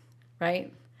something,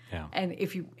 right? Yeah. And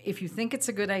if you think it's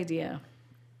a good idea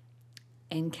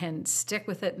and can stick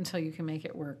with it until you can make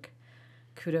it work,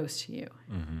 kudos to you.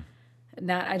 Mm-hmm.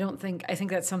 I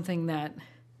think that's something that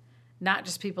not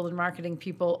just people in marketing,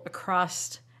 people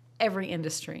across every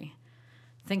industry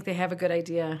think they have a good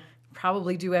idea,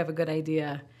 probably do have a good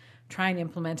idea, try and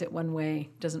implement it one way,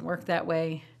 doesn't work that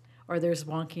way, or there's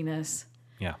wonkiness.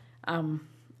 Yeah.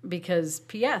 Because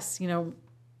P.S.,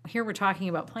 here we're talking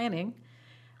about planning.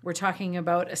 We're talking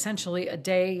about essentially a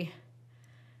day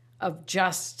of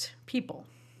just people,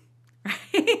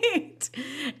 right?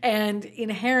 And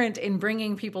inherent in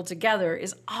bringing people together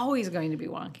is always going to be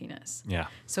wonkiness. Yeah.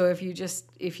 So if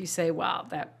you say, wow,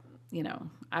 that,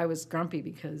 I was grumpy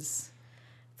because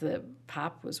the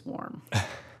pop was warm.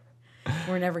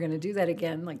 We're never going to do that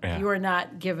again. You're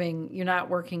not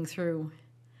working through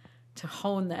to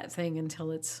hone that thing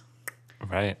until it's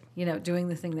right. Doing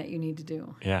the thing that you need to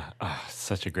do. Yeah. Oh,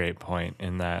 such a great point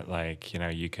in that,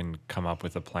 you can come up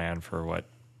with a plan for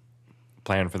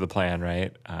the plan,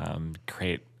 right?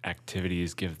 Create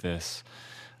activities, give this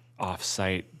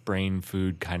off-site brain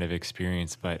food kind of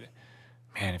experience. But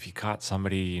man, if you caught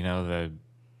somebody,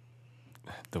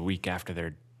 the week after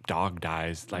they're dog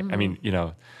dies. Like, I mean,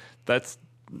 that's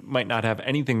might not have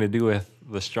anything to do with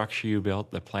the structure you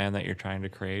built, the plan that you're trying to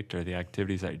create, or the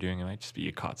activities that you're doing. It might just be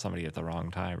you caught somebody at the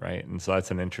wrong time, right? And so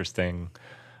that's an interesting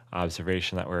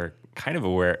observation that we're kind of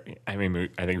aware. I mean,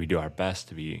 I think we do our best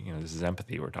to be, this is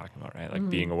empathy we're talking about, right? Like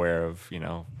being aware of,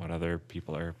 what other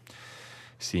people are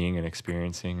seeing and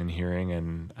experiencing and hearing.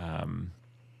 And,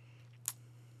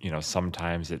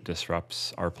 sometimes it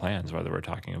disrupts our plans, whether we're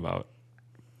talking about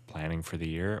planning for the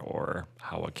year or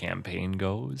how a campaign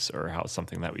goes or how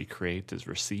something that we create is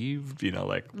received,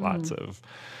 lots of,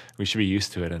 we should be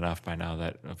used to it enough by now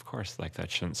that, of course, like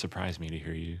that shouldn't surprise me to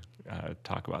hear you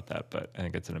talk about that. But I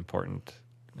think it's an important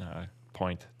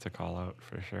point to call out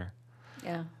for sure.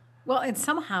 Yeah. Well, and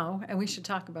somehow, and we should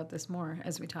talk about this more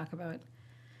as we talk about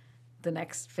the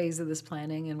next phase of this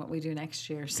planning and what we do next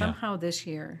year. Somehow this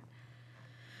year,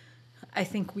 I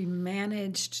think we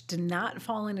managed to not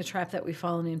fall in a trap that we've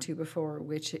fallen into before,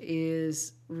 which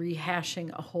is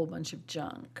rehashing a whole bunch of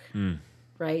junk,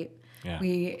 right? Yeah.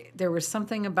 There was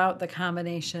something about the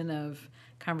combination of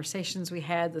conversations we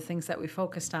had, the things that we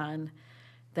focused on,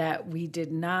 that we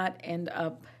did not end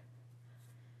up.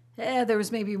 There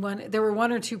was maybe there were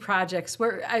one or two projects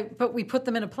but we put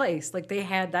them in a place. Like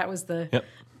that was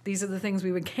these are the things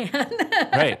we would can.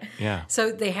 Right, yeah.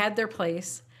 So they had their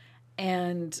place.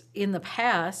 And in the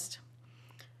past,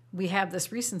 we have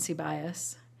this recency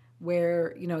bias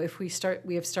where, if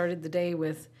we have started the day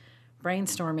with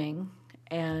brainstorming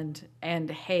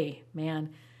and hey,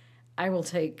 man, I will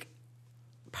take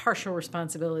partial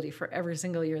responsibility for every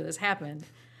single year this happened.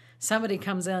 Somebody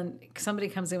comes in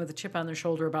with a chip on their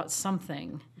shoulder about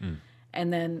something,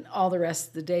 and then all the rest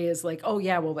of the day is like, oh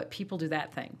yeah, well, but people do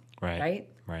that thing, right?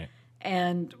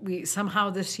 And we somehow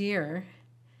this year,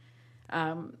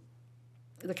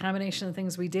 the combination of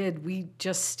things we did, we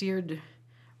just steered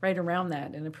right around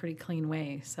that in a pretty clean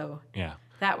way. So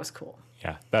that was cool.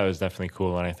 Yeah, that was definitely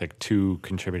cool. And I think two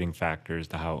contributing factors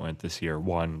to how it went this year.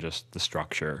 One, just the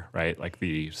structure, right? Like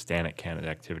the Stand It, Can It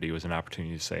activity was an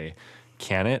opportunity to say,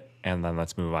 can it? And then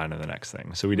let's move on to the next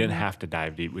thing. So we didn't have to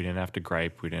dive deep. We didn't have to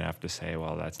gripe. We didn't have to say,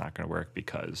 well, that's not going to work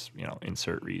because,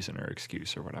 insert reason or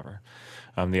excuse or whatever.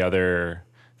 The other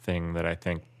thing that I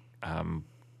think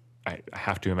I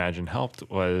have to imagine helped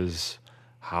was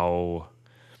how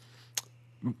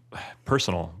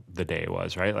personal the day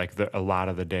was, right? Like a lot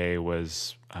of the day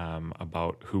was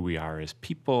about who we are as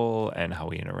people and how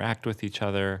we interact with each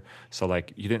other. So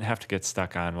like you didn't have to get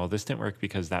stuck on, well, this didn't work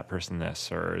because that person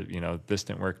this, or, this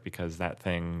didn't work because that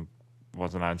thing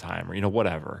wasn't on time, or,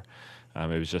 whatever.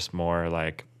 It was just more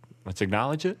like, let's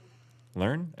acknowledge it,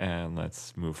 learn, and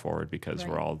let's move forward because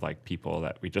we're all like people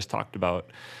that we just talked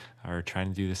about are trying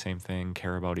to do the same thing,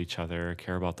 care about each other,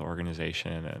 care about the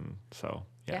organization. And so,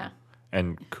 yeah.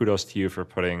 And kudos to you for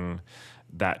putting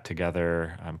that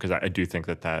together, because I do think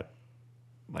that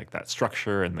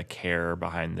structure and the care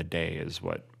behind the day is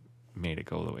what made it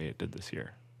go the way it did this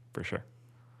year, for sure.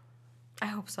 I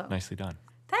hope so. Nicely done.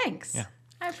 Thanks. Yeah.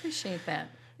 I appreciate that.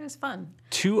 It was fun.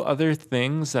 Two other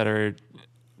things that are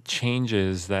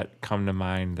changes that come to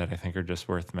mind that I think are just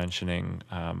worth mentioning.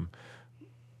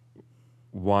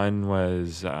 One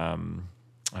was...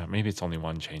 maybe it's only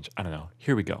one change. I don't know.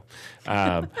 Here we go.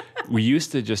 We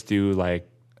used to just do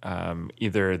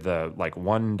either the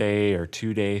 1 day or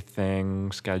 2 day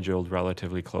thing scheduled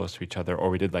relatively close to each other, or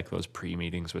we did those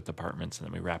pre-meetings with departments, and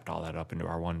then we wrapped all that up into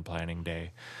our one planning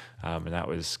day. And that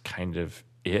was kind of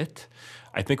it.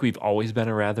 I think we've always been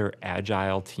a rather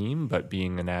agile team, but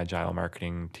being an agile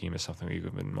marketing team is something we've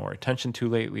given more attention to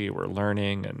lately. We're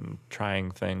learning and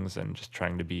trying things and just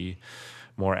trying to be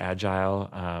more agile.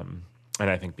 And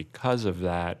I think because of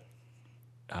that,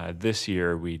 this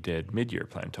year we did mid-year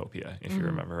Plantopia, if you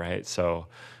remember, right? So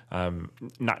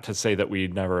not to say that we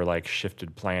never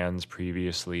shifted plans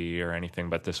previously or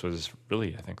anything, but this was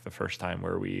really, I think, the first time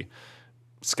where we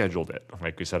scheduled it.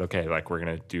 Like we said, okay, we're going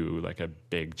to do a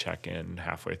big check-in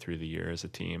halfway through the year as a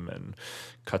team and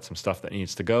cut some stuff that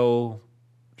needs to go,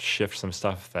 shift some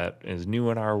stuff that is new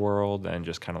in our world, and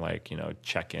just kind of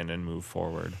check in and move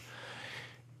forward.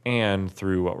 And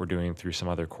through what we're doing through some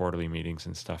other quarterly meetings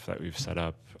and stuff that we've set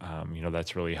up,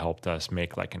 that's really helped us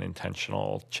make an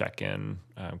intentional check-in.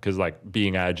 Because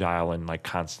being agile and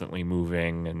constantly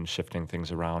moving and shifting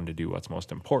things around to do what's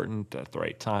most important at the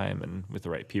right time and with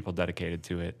the right people dedicated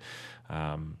to it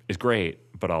is great.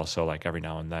 But also every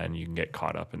now and then you can get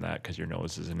caught up in that because your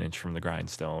nose is an inch from the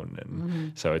grindstone.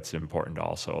 And so it's important to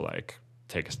also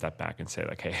take a step back and say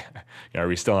hey, are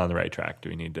we still on the right track? Do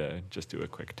we need to just do a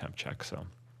quick temp check?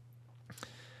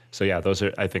 So yeah,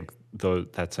 I think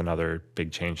that's another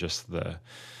big change, just the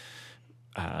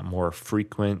more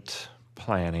frequent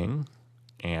planning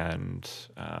and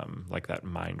like that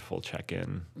mindful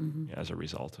check-in as a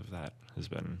result of that has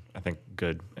been, I think,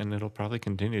 good, and it'll probably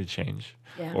continue to change,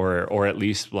 Yeah. or at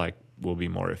least like we'll be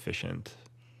more efficient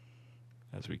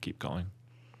as we keep going.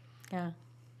 Yeah.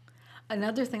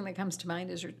 Another thing that comes to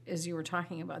mind is, as you were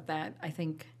talking about that, I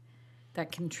think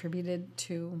that contributed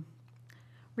to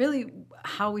really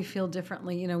how we feel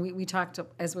differently. You know, we talked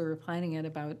as we were planning it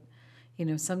about, you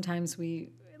know, sometimes we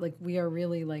are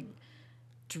really like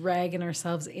dragging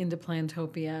ourselves into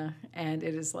Plantopia, and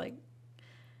it is like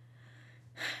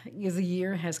the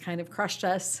year has kind of crushed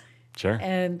us. Sure.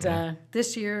 And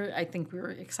this year, I think we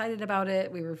were excited about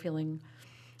it. We were feeling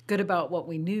good about what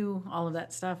we knew, all of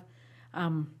that stuff,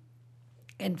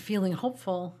 and feeling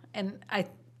hopeful. And I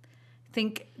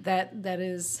think that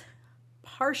is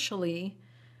partially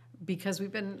because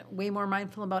we've been way more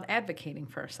mindful about advocating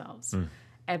for ourselves,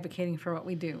 advocating for what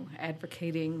we do,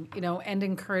 advocating, you know, and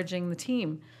encouraging the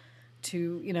team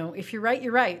to, you know, if you're right,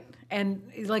 you're right. And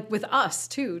like with us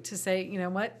too, to say, you know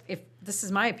what, if this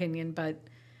is my opinion, but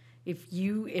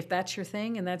if that's your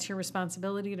thing and that's your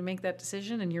responsibility to make that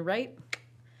decision and you're right,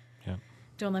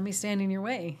 don't let me stand in your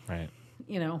way. Right.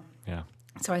 You know? Yeah.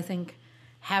 So I think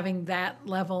having that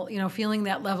level, you know, feeling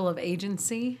that level of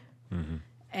agency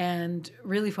and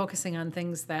really focusing on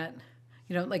things that,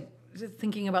 you know, like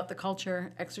thinking about the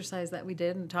culture exercise that we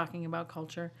did and talking about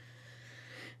culture,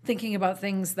 thinking about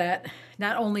things that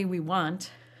not only we want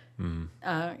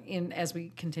as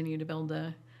we continue to build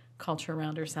a culture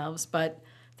around ourselves, but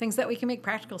things that we can make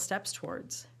practical steps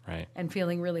towards. Right. And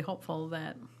feeling really hopeful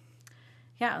that,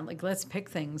 like let's pick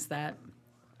things that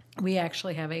we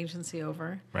actually have agency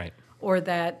over. Right. Or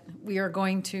that we are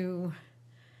going to,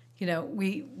 you know,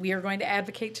 we are going to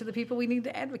advocate to the people we need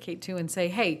to advocate to and say,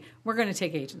 hey, we're going to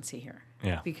take agency here.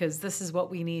 Yeah. Because this is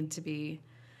what we need to be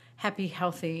happy,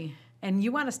 healthy, and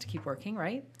you want us to keep working,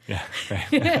 right? Yeah.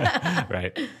 Right.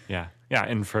 Right. Yeah. Yeah.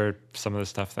 And for some of the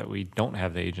stuff that we don't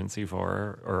have the agency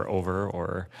for or over,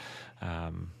 or,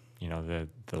 you know,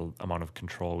 the amount of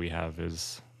control we have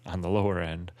is on the lower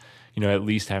end, you know, at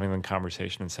least having the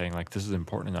conversation and saying like, this is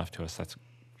important enough to us. That's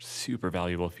super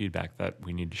valuable feedback that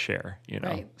we need to share, you know?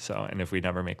 Right. So, and if we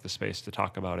never make the space to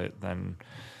talk about it, then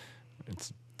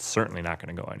it's certainly not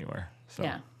going to go anywhere. So,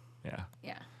 Yeah.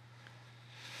 Yeah.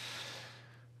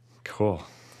 Cool.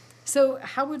 So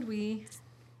how would we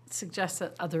suggest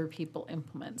that other people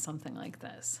implement something like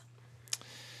this?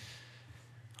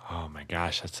 Oh my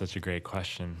gosh, that's such a great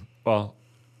question. Well,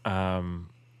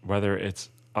 whether it's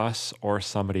us or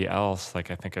somebody else, like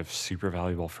I think a super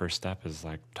valuable first step is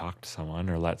like talk to someone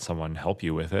or let someone help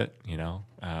you with it. You know,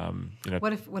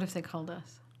 What if they called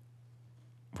us?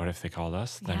 What if they called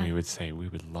us? Then Yeah. we would say we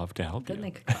would love to help Then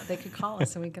you. they could call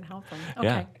us and we could help them. Okay.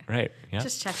 Yeah, right. Yeah,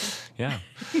 Just checking. yeah.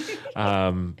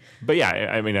 But yeah,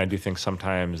 I mean, I do think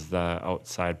sometimes the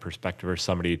outside perspective or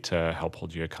somebody to help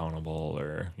hold you accountable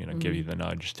or, you know, give you the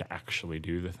nudge to actually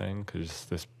do the thing.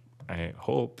 Because I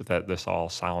hope that this all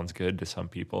sounds good to some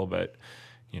people, but,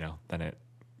 you know, then it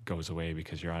goes away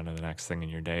because you're on to the next thing in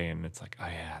your day. And it's like, oh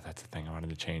yeah, that's the thing I wanted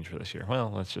to change for this year.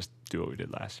 Well, let's just do what we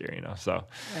did last year, you know? So,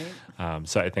 Right.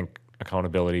 so I think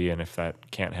accountability, and if that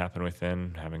can't happen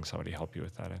within, having somebody help you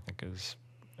with that, I think is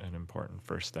an important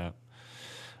first step.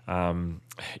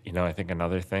 You know, I think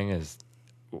another thing is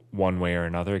one way or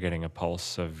another, getting a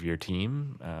pulse of your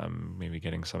team, maybe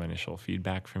getting some initial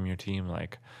feedback from your team,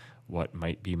 like what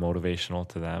might be motivational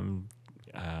to them.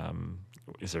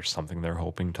 Is there something they're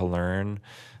hoping to learn?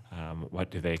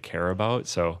 What do they care about?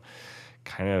 So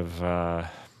kind of,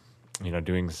 you know,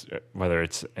 doing, whether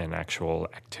it's an actual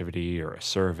activity or a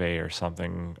survey or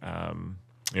something,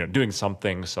 you know, doing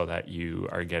something so that you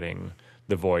are getting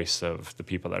the voice of the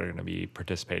people that are going to be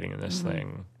participating in this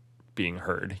thing being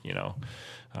heard, you know,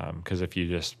 because if you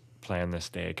just plan this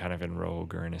day kind of in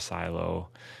rogue or in a silo,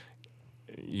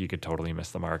 you could totally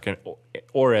miss the mark,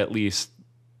 or at least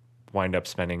wind up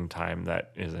spending time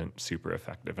that isn't super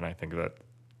effective. And I think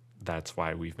that's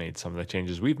why we've made some of the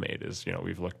changes we've made is, you know,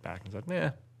 we've looked back and said,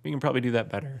 we can probably do that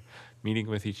better. Meeting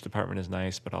with each department is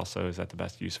nice, but also is that the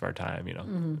best use of our time, you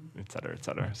know, et cetera, et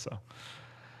cetera. So,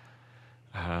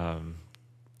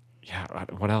 yeah,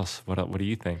 what else? What do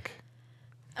you think?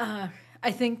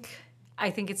 I think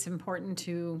it's important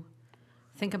to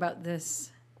think about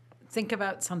this. Think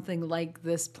about something like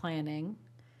this planning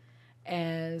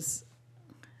as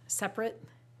separate,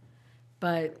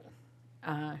 but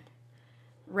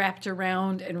wrapped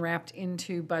around and wrapped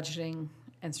into budgeting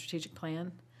and strategic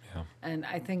plan. Yeah. And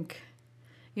I think,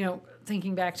 you know,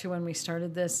 thinking back to when we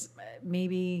started this,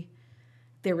 maybe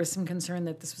there was some concern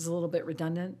that this was a little bit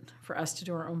redundant for us to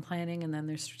do our own planning, and then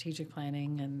there's strategic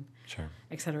planning and Sure.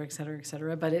 et cetera, et cetera, et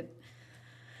cetera. But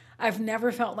I've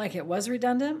never felt like it was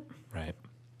redundant, Right.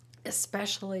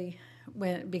 especially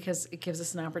because it gives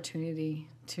us an opportunity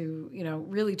to,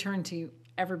 really turn to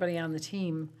everybody on the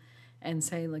team and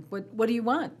say, like, what do you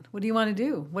want? What do you want to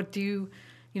do? What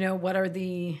are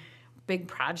the big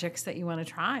projects that you want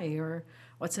to try, or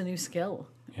what's a new skill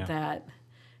that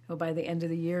by the end of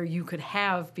the year you could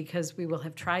have, because we will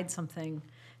have tried something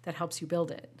that helps you build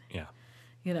it. Yeah.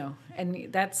 And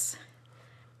that's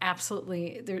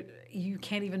absolutely there. You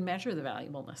can't even measure the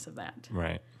valuableness of that.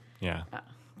 Right. Yeah.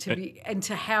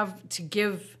 To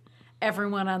give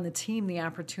everyone on the team the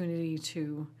opportunity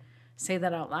to say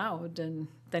that out loud and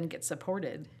then get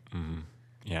supported. Mm-hmm.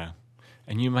 Yeah.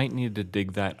 And you might need to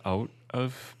dig that out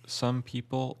of some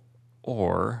people,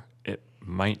 or it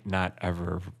might not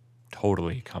ever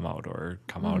totally come out or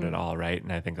come out at all, right?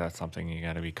 And I think that's something you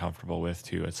got to be comfortable with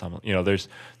too. At some, there's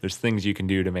things you can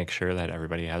do to make sure that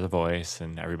everybody has a voice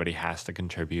and everybody has to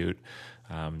contribute.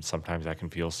 Sometimes that can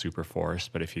feel super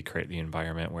forced, but if you create the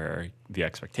environment where the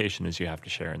expectation is you have to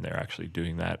share, and they're actually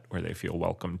doing that, where they feel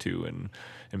welcome to and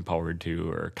empowered to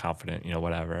or confident,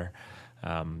 whatever,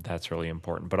 that's really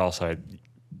important. But also,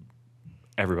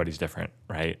 everybody's different,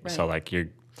 right? So like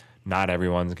not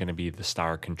everyone's going to be the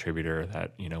star contributor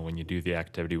that, when you do the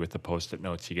activity with the Post-it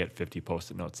notes, you get 50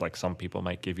 Post-it notes. Like some people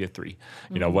might give you 3,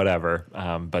 whatever.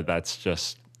 But that's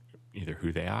just either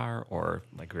who they are, or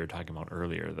like we were talking about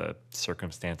earlier, the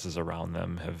circumstances around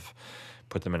them have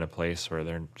put them in a place where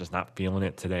they're just not feeling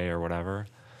it today or whatever.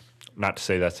 Not to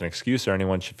say that's an excuse or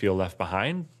anyone should feel left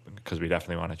behind, because we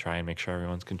definitely want to try and make sure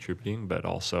everyone's contributing, but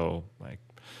also like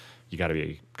you got to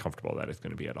be comfortable that it's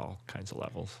going to be at all kinds of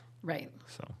levels. Right.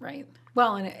 So. Right.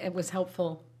 Well, and it was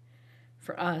helpful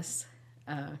for us.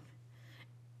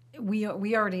 We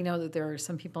already know that there are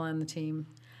some people on the team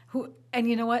who, and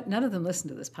you know what? None of them listen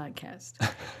to this podcast,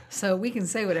 so we can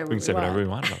say whatever we want. Whatever we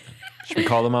want about them. Should we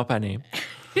call them up by name?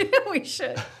 We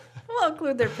should. We'll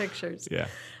include their pictures. Yeah.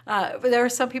 But there are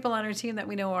some people on our team that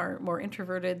we know are more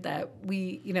introverted, that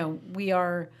we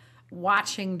are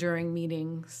watching during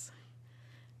meetings,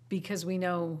 because we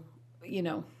know,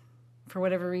 for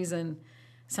whatever reason,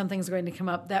 something's going to come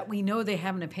up that we know they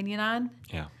have an opinion on.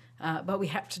 Yeah. But we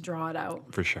have to draw it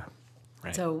out. For sure.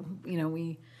 Right. So,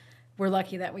 we're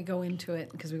lucky that we go into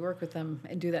it because we work with them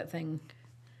and do that thing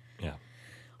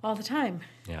all the time.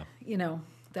 Yeah.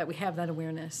 That we have that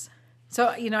awareness. So,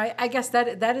 I guess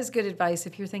that is good advice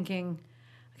if you're thinking,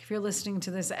 if you're listening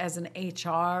to this as an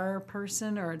HR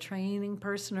person or a training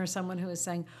person or someone who is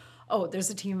saying, oh, there's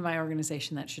a team in my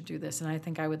organization that should do this, and I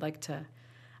think I would like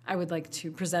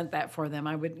to present that for them.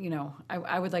 I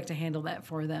would like to handle that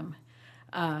for them.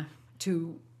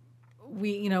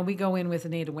 We go in with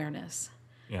innate awareness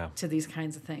to these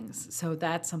kinds of things. So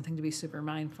that's something to be super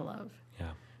mindful of.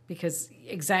 Yeah. Because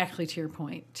exactly to your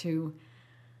point, to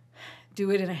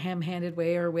do it in a ham-handed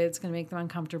way, or a way that's going to make them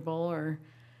uncomfortable, or,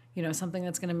 something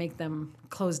that's going to make them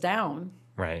close down,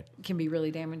 right, can be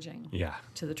really damaging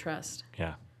to the trust.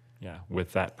 Yeah.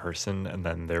 With that person, and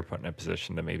then they're put in a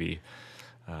position to maybe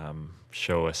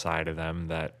show a side of them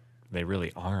that they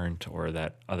really aren't, or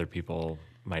that other people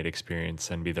might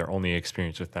experience and be their only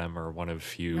experience with them, or one of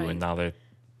few, and now that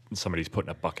somebody's put in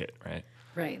a bucket, right?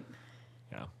 Right.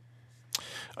 Yeah.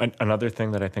 Another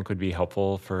thing that I think would be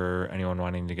helpful for anyone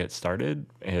wanting to get started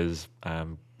is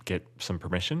get some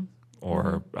permission,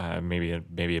 or maybe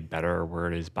a better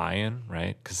word is buy-in,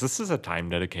 right? Because this is a time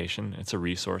dedication, it's a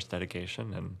resource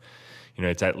dedication, and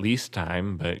it's at least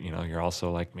time, but you're also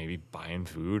like maybe buying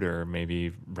food, or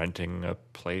maybe renting a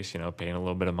place, paying a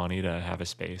little bit of money to have a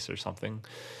space or something.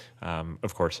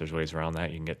 Of course, there's ways around that.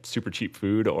 You can get super cheap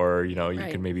food, or you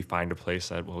can maybe find a place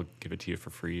that will give it to you for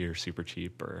free or super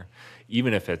cheap, or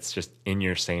even if it's just in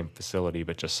your same facility,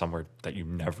 but just somewhere that you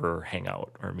never hang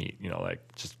out or meet.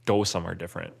 Like just go somewhere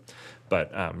different.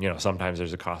 But sometimes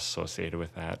there's a cost associated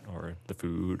with that, or the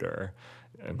food,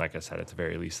 and like I said, at the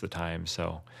very least, the time.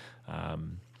 So,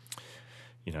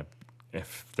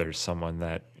 if there's someone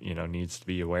that needs to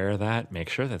be aware of that, make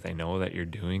sure that they know that you're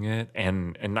doing it,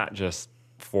 and not just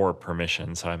for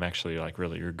permission. So I'm actually like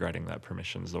really regretting that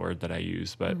permission is the word that I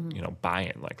use, but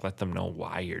buy-in, like let them know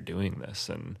why you're doing this,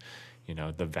 and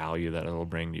the value that it'll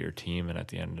bring to your team, and at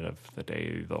the end of the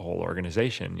day, the whole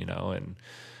organization.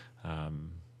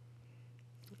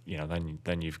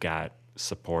 Then you've got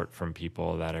support from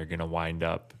people that are going to wind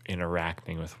up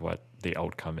interacting with what the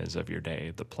outcome is of your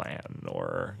day, the plan,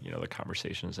 or the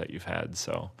conversations that you've had.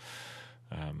 So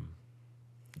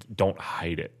don't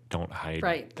hide it. Don't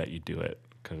hide that you do it,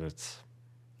 because it's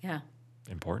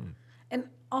important. And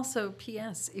Also,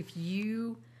 P.S., if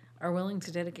you are willing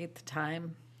to dedicate the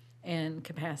time and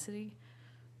capacity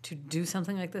to do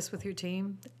something like this with your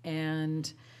team,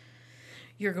 and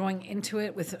you're going into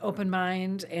it with open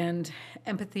mind and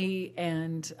empathy,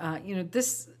 and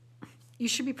this, you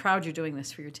should be proud you're doing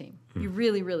this for your team. You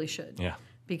really, really should. Yeah.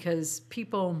 Because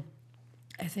people,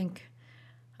 I think,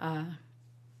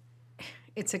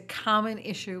 it's a common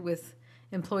issue with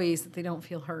employees that they don't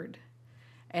feel heard,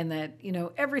 and that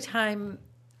every time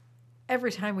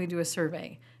we do a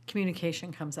survey,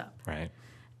 communication comes up. Right.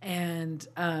 And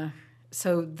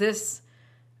so this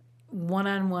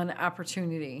one-on-one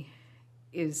opportunity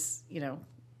is,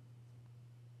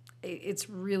 it's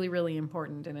really, really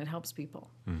important, and it helps people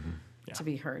to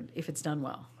be heard if it's done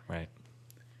well. Right.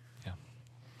 Yeah.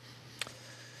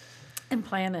 And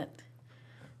plan it.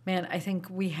 Man, I think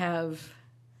we have,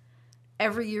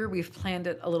 every year we've planned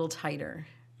it a little tighter.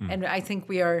 And I think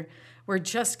we're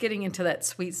just getting into that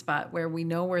sweet spot where we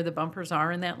know where the bumpers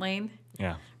are in that lane.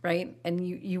 Yeah. Right? And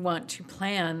you want to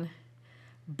plan,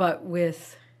 but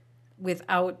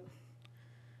without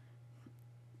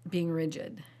being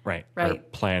rigid. Right. Right. Or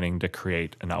planning to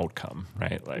create an outcome,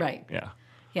 right? Right. Yeah.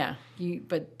 Yeah.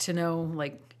 But to know,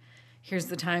 here's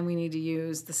the time we need to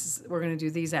use. We're going to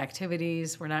do these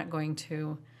activities. We're not going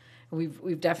to.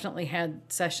 We've definitely had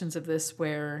sessions of this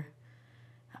where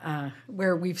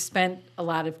we've spent a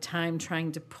lot of time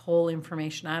trying to pull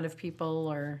information out of people,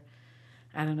 or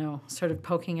I don't know, sort of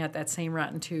poking at that same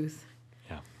rotten tooth.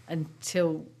 Yeah.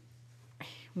 Until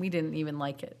we didn't even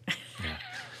like it.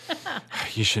 Yeah.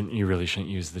 You really shouldn't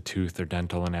use the tooth or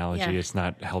dental analogy. Yeah. It's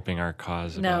not helping our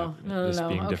cause. No. Being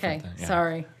Okay. different. Yeah.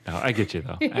 Sorry. No, I get you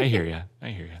though. I hear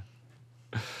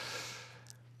you.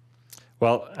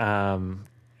 Well,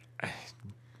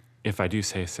 if I do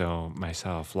say so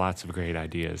myself, lots of great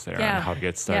ideas there on how to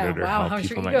get started or Wow. how How's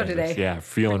people your might ego use this. today? Yeah,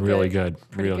 feeling Pretty really good.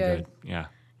 good. Pretty Real good. Yeah.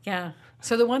 Yeah.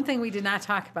 So the one thing we did not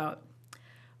talk about,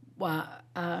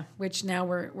 which now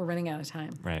we're running out of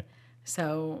time. Right.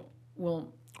 So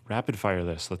Rapid fire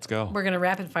this. Let's go. we're going to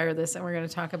rapid fire this, and we're going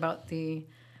to talk about the.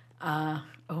 Now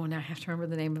I have to remember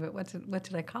the name of it. What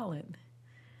did I call it?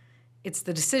 It's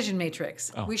the decision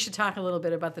matrix. Oh. We should talk a little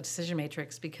bit about the decision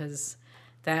matrix, because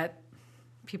that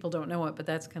people don't know it, but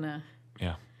that's gonna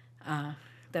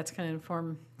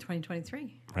inform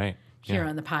 2023 Right. here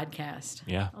on the podcast.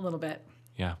 Yeah. A little bit.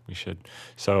 Yeah, we should.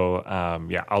 So,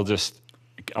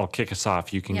 I'll kick us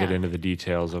off. You can get Yeah. into the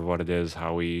details of what it is,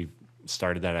 how we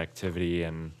started that activity,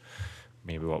 and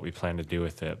maybe what we plan to do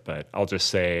with it. But I'll just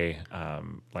say,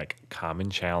 common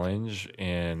challenge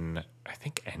in, I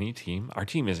think, any team. Our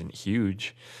team isn't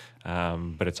huge,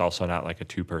 but it's also not like a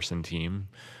 2-person team.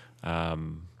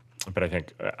 But I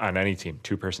think on any team,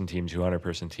 2-person team,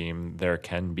 200-person team, there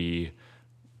can be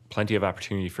plenty of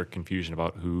opportunity for confusion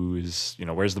about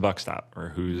where's the buck stop, or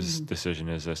whose decision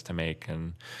is this to make.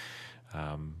 And,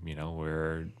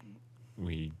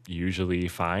 we usually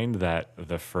find that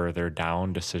the further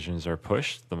down decisions are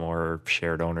pushed, the more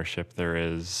shared ownership there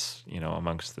is,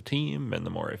 amongst the team, and the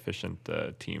more efficient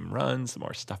the team runs, the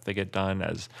more stuff they get done,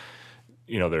 as,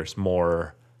 there's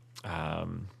more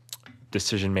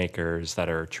decision makers that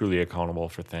are truly accountable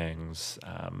for things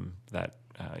that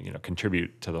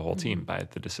contribute to the whole team by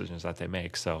the decisions that they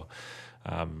make. So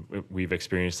we've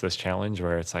experienced this challenge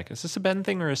where it's like, is this a Ben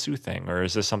thing or a Sue thing, or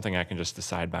is this something I can just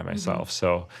decide by myself?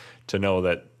 So to know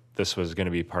that this was going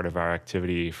to be part of our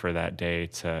activity for that day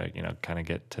to kind of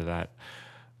get to that.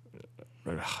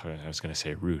 I was going to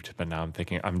say root, but now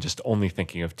I'm just only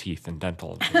thinking of teeth and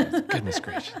dental. Goodness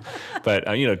gracious! But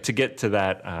to get to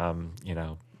that,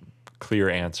 clear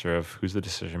answer of who's the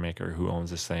decision maker, who owns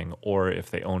this thing, or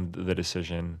if they own the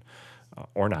decision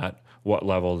or not, what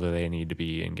level do they need to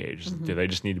be engaged? Do they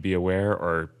just need to be aware,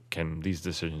 or can these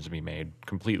decisions be made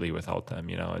completely without them?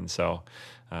 And so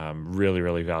really,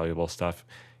 really valuable stuff.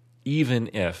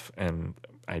 Even if, and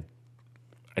I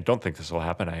don't think this will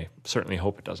happen. I certainly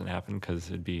hope it doesn't happen, because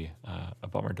it'd be a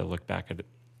bummer to look back at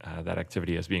that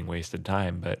activity as being wasted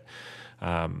time. But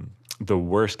the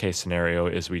worst case scenario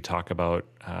is we talk about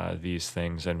these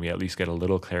things, and we at least get a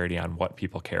little clarity on what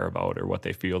people care about, or what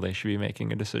they feel they should be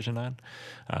making a decision on.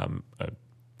 A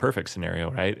perfect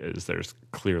scenario, right, is there's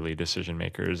clearly decision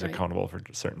makers accountable for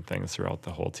certain things throughout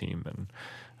the whole team.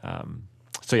 And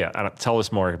tell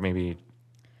us more, maybe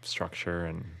structure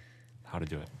and how to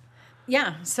do it.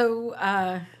 Yeah.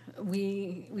 So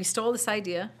we stole this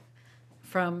idea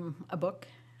from a book.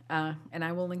 And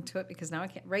I will link to it, because now I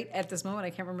can't, right at this moment, I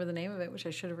can't remember the name of it, which I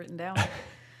should have written down.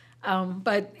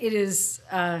 But it is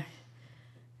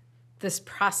this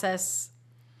process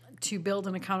to build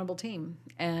an accountable team.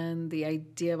 And the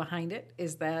idea behind it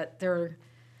is that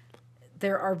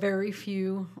there are very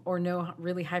few or no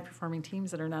really high-performing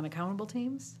teams that are non-accountable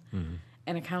teams. Mm-hmm.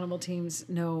 And accountable teams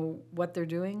know what they're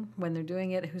doing, when they're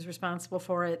doing it, who's responsible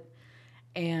for it,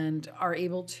 and are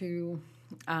able to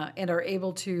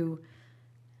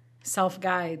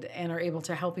self-guide and are able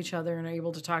to help each other and are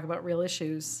able to talk about real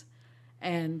issues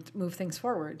and move things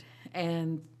forward.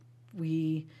 And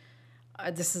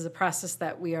this is a process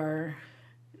that we are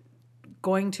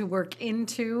going to work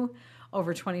into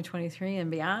over 2023 and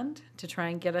beyond to try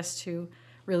and get us to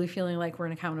really feeling like we're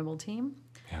an accountable team.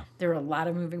 Yeah. There are a lot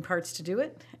of moving parts to do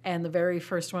it. And the very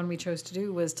first one we chose to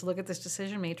do was to look at this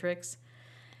decision matrix.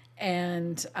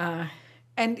 And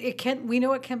we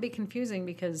know it can be confusing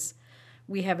because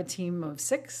we have a team of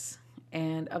 6,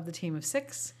 and of the team of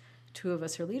 6, 2 of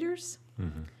us are leaders.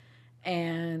 Mm-hmm.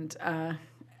 And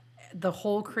the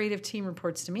whole creative team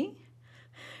reports to me,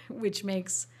 which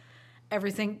makes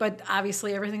everything, but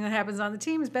obviously everything that happens on the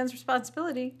team is Ben's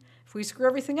responsibility. If we screw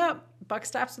everything up, buck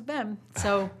stops with Ben.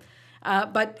 So,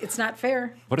 but it's not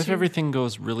fair. What if everything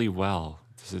goes really well?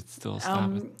 Does it still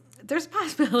stop? There's a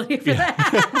possibility for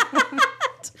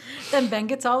that. Then Ben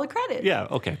gets all the credit. Yeah,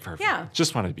 okay, perfect. Yeah.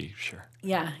 Just want to be sure.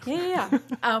 Yeah.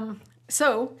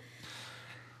 So,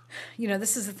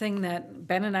 this is a thing that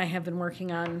Ben and I have been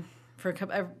working on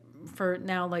for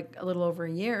now like a little over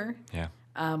a year. Yeah.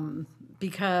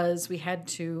 Because we had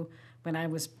to, when I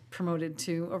was promoted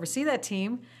to oversee that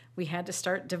team, we had to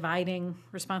start dividing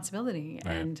responsibility.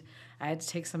 Right. And I had to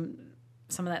take some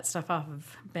of that stuff off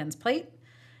of Ben's plate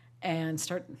and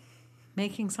start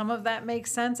making some of that make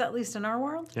sense, at least in our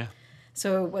world. Yeah.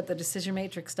 So what the decision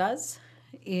matrix does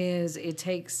is it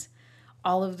takes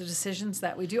all of the decisions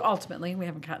that we do. Ultimately, we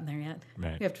haven't gotten there yet.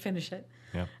 Right. We have to finish it.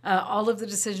 Yeah. All of the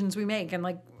decisions we make, and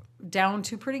like down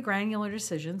to pretty granular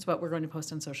decisions, what we're going to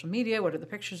post on social media, what are the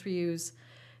pictures we use,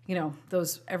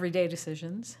 those everyday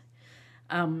decisions,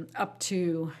 up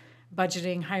to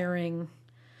budgeting, hiring,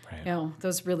 right.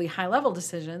 Those really high-level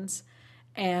decisions,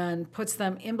 and puts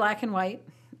them in black and white,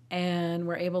 and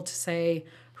we're able to say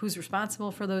who's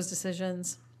responsible for those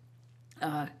decisions,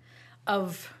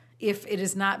 if it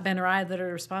is not Ben or I that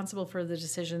are responsible for the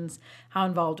decisions, how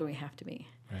involved do we have to be?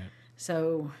 Right.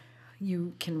 So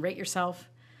you can rate yourself,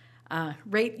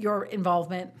 rate your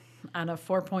involvement on a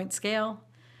 4-point scale.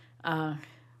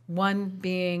 1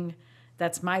 being,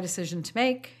 that's my decision to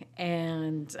make,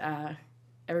 and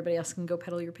everybody else can go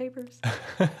peddle your papers.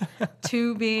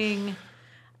 2 being,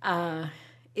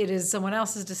 it is someone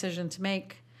else's decision to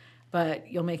make, but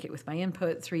you'll make it with my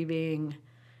input. 3 being,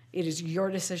 it is your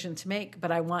decision to make,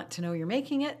 but I want to know you're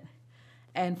making it.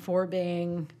 And 4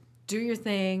 being, do your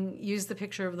thing, use the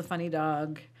picture of the funny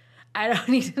dog. I don't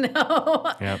need to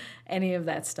know any of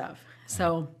that stuff.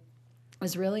 So it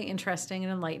was really interesting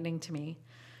and enlightening to me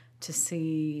to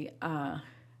see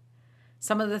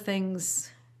some of the things.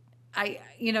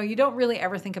 You don't really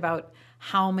ever think about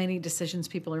how many decisions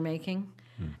people are making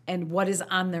and what is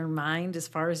on their mind as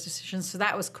far as decisions. So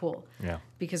that was cool. Yeah.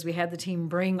 Because we had the team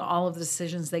bring all of the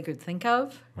decisions they could think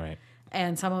of. Right.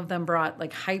 And some of them brought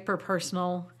like hyper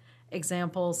personal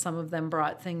examples. Some of them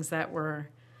brought things that were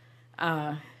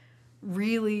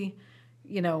really,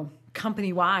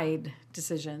 company-wide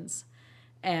decisions.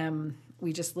 And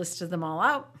we just listed them all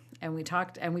out, and we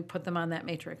talked, and we put them on that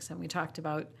matrix, and we talked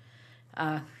about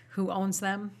who owns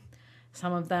them.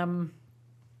 Some of them,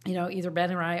 either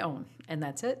Ben or I own, and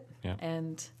that's it. Yeah.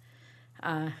 And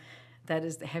that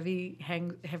is the heavy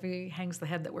hangs the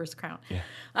head that wears the crown. Yeah.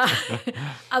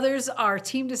 Others are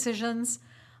team decisions.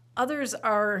 Others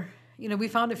are, we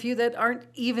found a few that aren't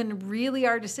even really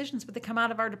our decisions, but they come out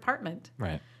of our department.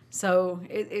 Right. So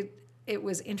it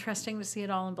was interesting to see it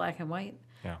all in black and white.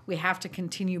 Yeah. We have to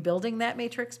continue building that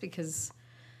matrix because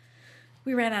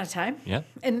we ran out of time. Yeah.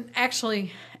 And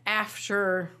actually,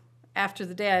 after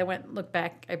the day, I went and looked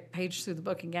back, I paged through the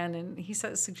book again, and he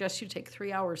suggests you take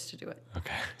 3 hours to do it.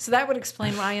 Okay. So that would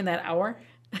explain why in that hour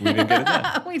we didn't get it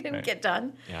done. we didn't get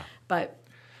done. Yeah. But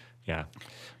yeah.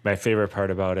 My favorite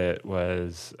part about it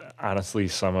was honestly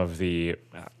some of the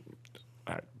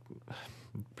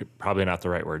probably not the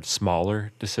right word,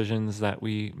 smaller decisions that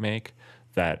we make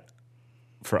that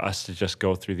for us to just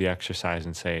go through the exercise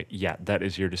and say, yeah, that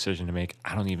is your decision to make.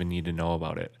 I don't even need to know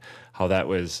about it. How that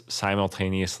was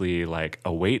simultaneously like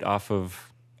a weight off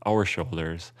of our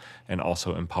shoulders and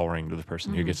also empowering to the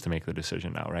person who gets to make the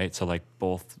decision now, right? So like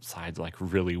both sides like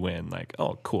really win, like,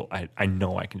 oh, cool. I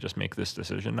know I can just make this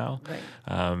decision now. Right.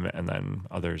 And then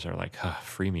others are like,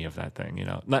 free me of that thing,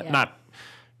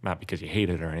 Not because you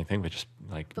hate it or anything, but just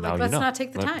like, but now let's not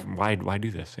take the time. Why do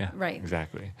this? Yeah. Right.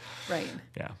 Exactly. Right.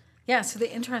 Yeah. Yeah, so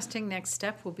the interesting next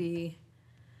step will be,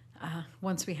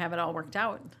 once we have it all worked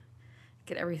out,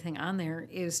 get everything on there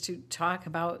is to talk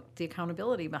about the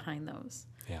accountability behind those.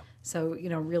 Yeah. So,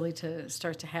 really to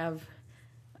start to have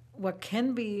what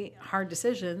can be hard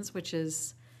decisions, which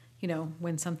is,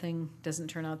 when something doesn't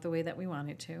turn out the way that we want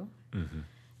it to. Mm-hmm.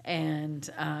 And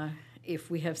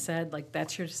if we have said, like,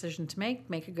 that's your decision to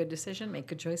make a good decision, make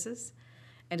good choices,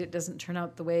 and it doesn't turn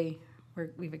out the way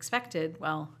we've expected,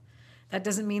 well, that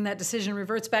doesn't mean that decision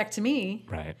reverts back to me.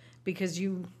 Right. Because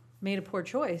you made a poor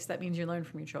choice. That means you learn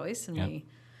from your choice. And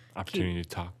opportunity to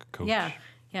talk, coach.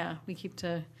 Yeah. We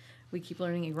keep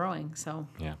learning and growing. So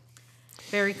yeah.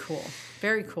 Very cool.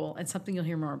 Very cool. And something you'll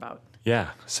hear more about. Yeah.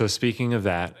 So speaking of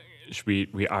that,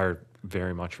 we are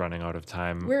very much running out of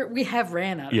time. We have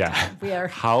ran out of time. We are.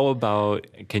 How about,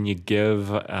 can you give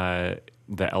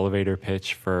the elevator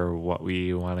pitch for what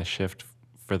we want to shift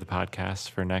for the podcast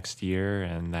for next year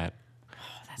and that?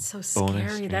 That's so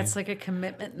scary. That's like a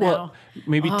commitment now. Well,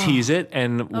 maybe tease it,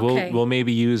 and we'll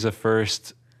maybe use a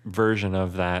first version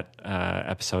of that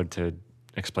episode to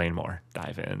explain more,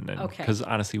 dive in, because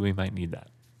honestly, we might need that.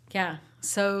 Yeah.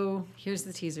 So here's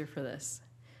the teaser for this.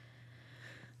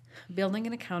 Building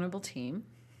an accountable team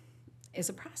is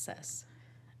a process,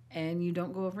 and you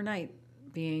don't go overnight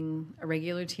being a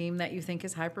regular team that you think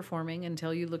is high performing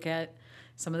until you look at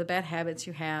some of the bad habits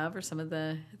you have or some of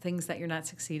the things that you're not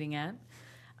succeeding at.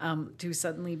 To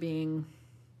suddenly being,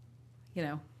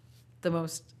 the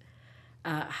most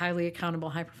highly accountable,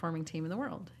 high-performing team in the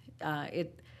world.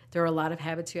 There are a lot of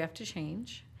habits you have to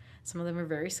change. Some of them are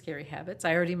very scary habits.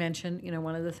 I already mentioned,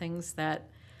 one of the things that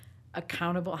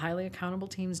highly accountable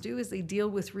teams do is they deal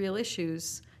with real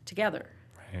issues together.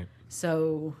 Right.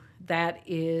 So that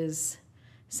is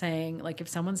saying, like, if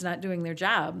someone's not doing their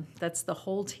job, that's the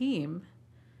whole team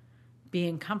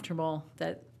being comfortable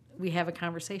that we have a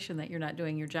conversation that you're not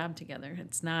doing your job together.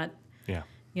 It's not,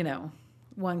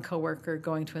 one coworker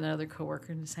going to another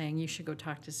coworker and saying, you should go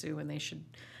talk to Sue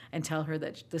and tell her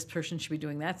that this person should be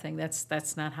doing that thing.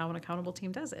 That's not how an accountable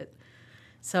team does it.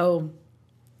 So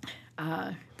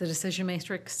the decision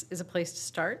matrix is a place to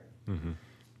start. Mm-hmm.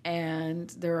 And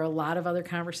there are a lot of other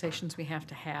conversations we have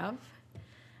to have.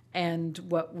 And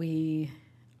what we're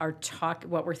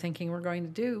thinking we're going to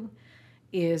do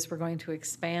is we're going to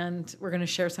expand. We're going to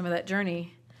share some of that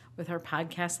journey with our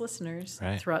podcast listeners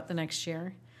throughout the next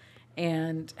year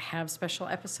and have special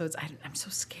episodes. I'm so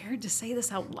scared to say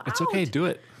this out loud. It's okay. Do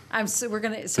it.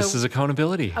 This is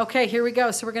accountability. Okay, here we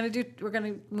go. So we're going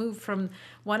to move from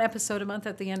one episode a month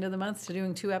at the end of the month to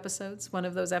doing 2 episodes. One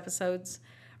of those episodes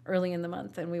early in the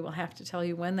month, and we will have to tell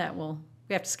you when that will.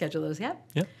 We have to schedule those yet.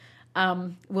 Yep.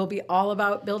 Will be all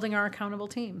about building our accountable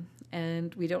team.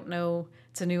 And we don't know,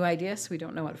 it's a new idea, so we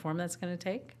don't know what form that's going to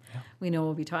take. Yeah. We know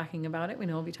we'll be talking about it. We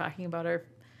know we'll be talking about our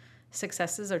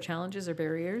successes, our challenges, our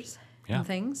barriers, and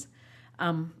things.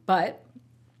 But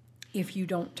if you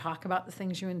don't talk about the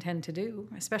things you intend to do,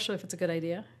 especially if it's a good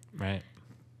idea, right,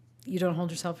 you don't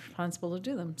hold yourself responsible to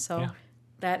do them. So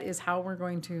that is how we're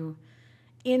going to,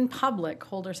 in public,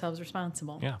 hold ourselves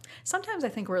responsible. Yeah. Sometimes I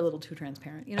think we're a little too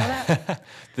transparent. You know that?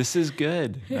 This is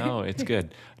good. No, it's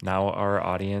good. Now our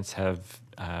audience have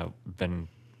been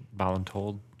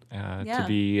voluntold to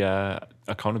be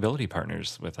accountability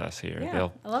partners with us here. Yeah,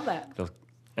 I love that.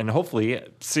 And hopefully,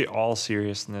 all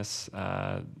seriousness,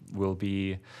 will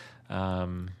be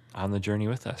on the journey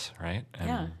with us, right?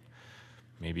 And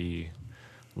maybe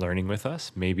learning with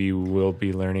us. Maybe we'll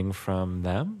be learning from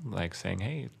them, like saying,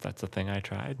 hey, that's a thing I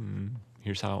tried and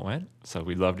here's how it went. So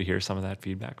we'd love to hear some of that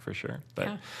feedback for sure.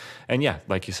 But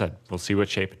like you said, we'll see what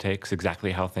shape it takes,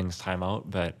 exactly how things time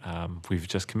out, but we've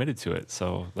just committed to it.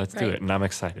 So let's do it. And I'm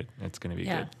excited. It's going to be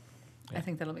good. I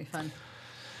think that'll be fun.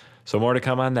 So more to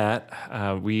come on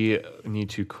that. We need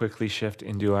to quickly shift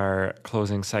into our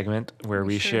closing segment where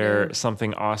we share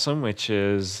something awesome, which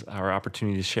is our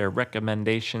opportunity to share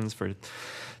recommendations for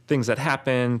things that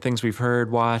happen, things we've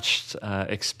heard, watched,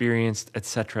 experienced, et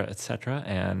cetera,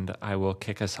 and I will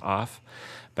kick us off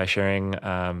by sharing,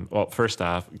 first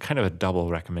off, kind of a double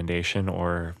recommendation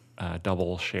or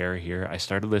double share here. I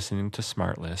started listening to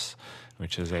Smartless,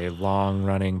 which is a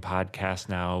long-running podcast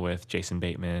now with Jason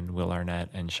Bateman, Will Arnett,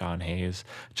 and Sean Hayes.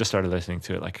 Just started listening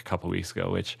to it like a couple weeks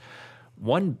ago, which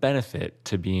one benefit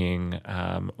to being,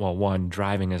 one,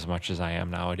 driving as much as I am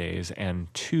nowadays,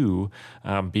 and two,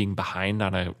 being behind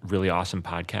on a really awesome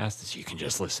podcast is you can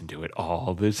just listen to it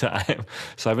all the time.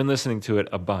 So I've been listening to it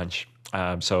a bunch.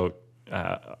 Plug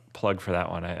for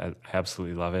that one. I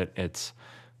absolutely love it. It's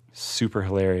super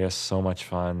hilarious, so much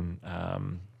fun.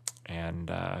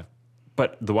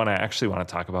 But the one I actually want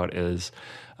to talk about is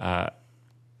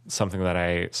something that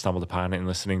I stumbled upon in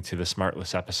listening to the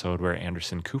Smartless episode where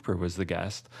Anderson Cooper was the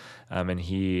guest. And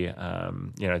he,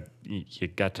 you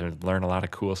got to learn a lot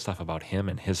of cool stuff about him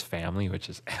and his family, which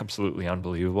is absolutely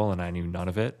unbelievable. And I knew none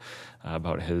of it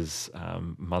about his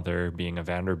mother being a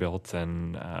Vanderbilt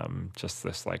and just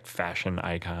this like fashion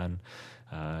icon.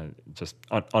 Just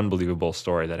unbelievable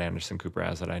story that Anderson Cooper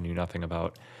has that I knew nothing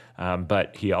about.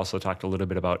 But he also talked a little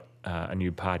bit about a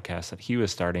new podcast that he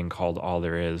was starting called All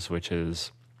There Is, which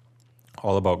is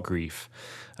all about grief.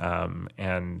 I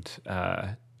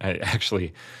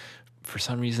actually, for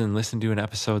some reason, listened to an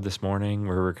episode this morning. We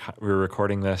were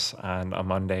recording this on a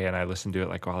Monday, and I listened to it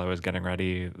like while I was getting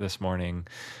ready this morning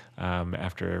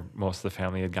after most of the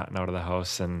family had gotten out of the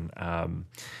house. And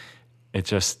it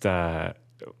just...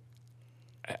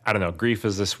 I don't know. Grief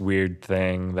is this weird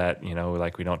thing that,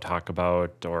 like we don't talk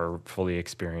about or fully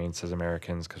experience as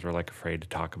Americans because we're like afraid to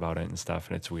talk about it and stuff.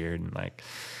 And it's weird. And like,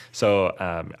 so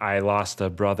I lost a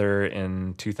brother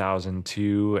in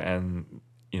 2002, and,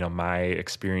 my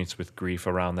experience with grief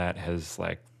around that has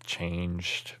like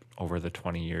changed over the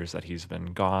 20 years that he's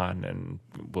been gone, and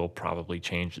will probably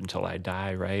change until I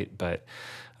die. Right. But,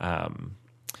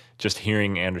 just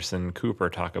hearing Anderson Cooper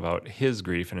talk about his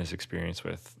grief and his experience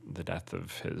with the death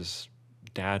of his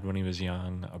dad when he was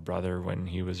young, a brother when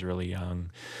he was really young,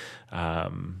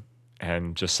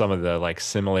 and just some of the like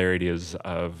similarities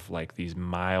of like these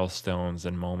milestones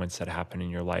and moments that happen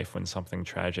in your life when something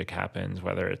tragic happens,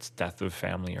 whether it's death of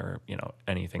family or,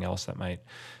 anything else that might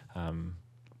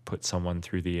put someone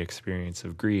through the experience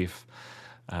of grief.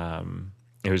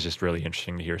 It was just really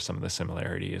interesting to hear some of the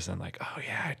similarities and like, oh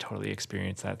yeah, I totally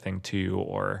experienced that thing too.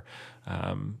 Or,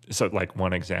 so like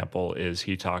one example is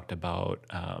he talked about,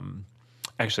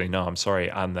 actually, no, I'm sorry.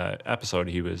 On the episode,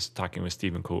 he was talking with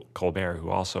Stephen Colbert,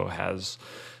 who also has,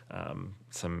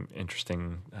 some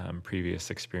interesting,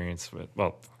 previous experience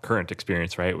current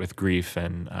experience, right. With grief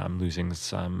and, losing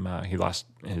he lost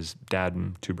his dad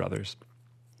and two brothers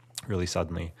really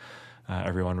suddenly,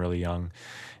 everyone really young.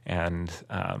 And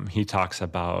he talks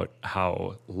about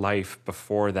how life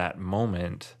before that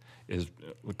moment is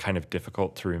kind of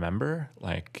difficult to remember.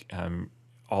 Like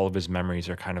all of his memories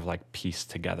are kind of like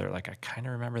pieced together. Like I kind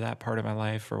of remember that part of my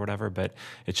life or whatever, but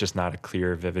it's just not a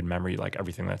clear, vivid memory like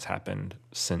everything that's happened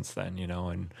since then,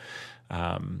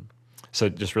 And so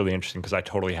just really interesting because I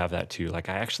totally have that too. Like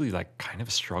I actually like kind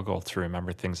of struggle to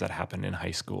remember things that happened in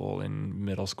high school and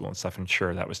middle school and stuff. And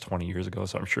sure, that was 20 years ago,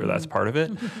 so I'm sure that's part of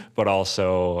it. But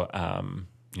also,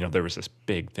 there was this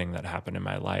big thing that happened in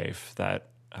my life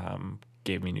that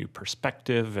gave me new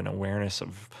perspective and awareness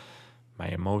of my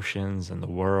emotions and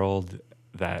the world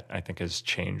that I think has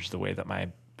changed the way that my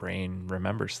brain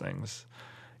remembers things.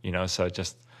 So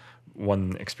just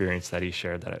one experience that he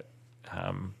shared that,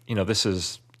 this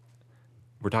is...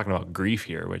 We're talking about grief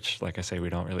here, which, like I say, we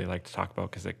don't really like to talk about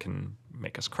because it can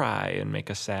make us cry and make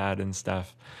us sad and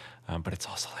stuff. But it's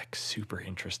also like super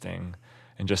interesting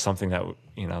and just something that,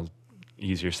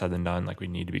 easier said than done, like we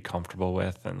need to be comfortable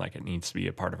with, and like it needs to be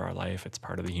a part of our life. It's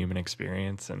part of the human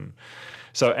experience. And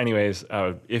so anyways,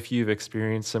 if you've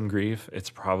experienced some grief,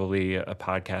 it's probably a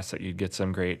podcast that you'd get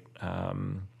some great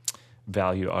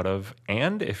value out of.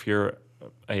 And if you're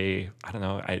I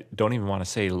don't even want to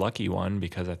say lucky one,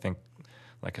 because I think,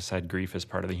 like I said, grief is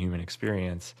part of the human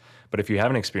experience. But if you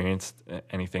haven't experienced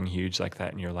anything huge like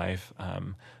that in your life,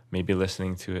 maybe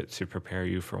listening to it to prepare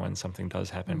you for when something does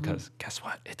happen, because guess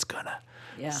what? It's gonna.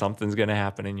 Yeah. Something's gonna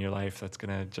happen in your life that's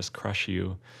gonna just crush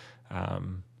you.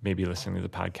 Maybe listening to the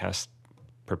podcast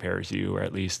prepares you, or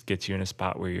at least gets you in a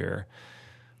spot where you're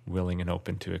willing and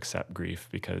open to accept grief,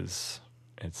 because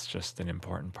it's just an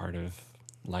important part of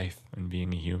life and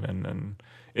being a human. And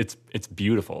it's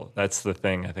beautiful. That's the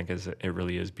thing, I think, is it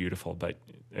really is beautiful, but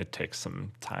it takes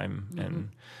some time and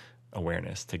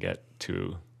awareness to get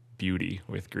to beauty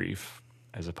with grief,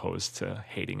 as opposed to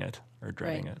hating it or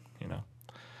dreading it,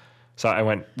 So I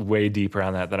went way deeper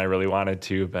on that than I really wanted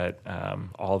to, but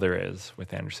All There Is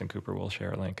with Anderson Cooper, we'll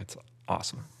share a link. It's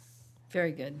awesome.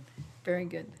 Very good. Very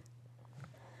good.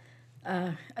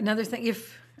 Another thing,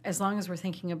 as long as we're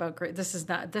thinking about grief,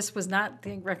 this was not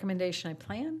the recommendation I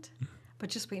planned, but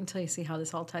just wait until you see how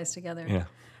this all ties together.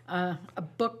 Yeah. A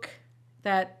book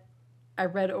that I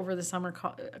read over the summer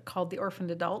called The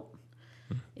Orphaned Adult.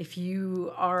 If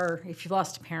you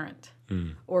lost a parent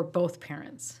or both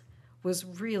parents, was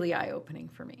really eye-opening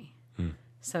for me.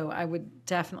 So I would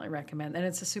definitely recommend. And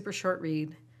it's a super short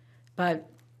read, but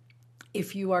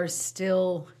if you are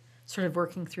still sort of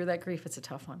working through that grief, it's a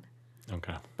tough one.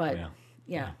 Okay. But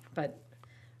but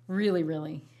really,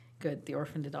 really good. The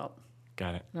Orphaned Adult.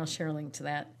 Got it. And I'll share a link to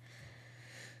that.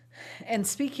 And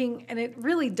it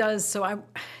really does. So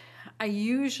I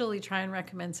usually try and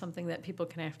recommend something that people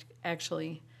can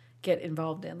actually get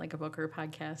involved in, like a book or a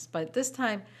podcast. But this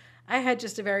time, I had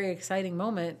just a very exciting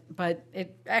moment, but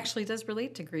it actually does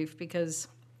relate to grief because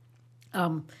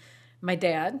my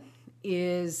dad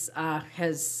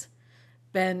has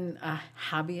been a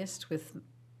hobbyist with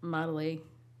Model A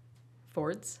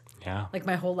Fords, like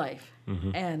my whole life,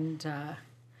 and I'm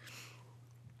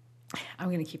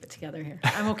going to keep it together here.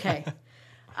 I'm okay.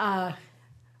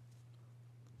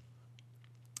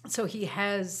 So he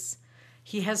had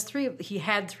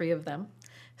three of them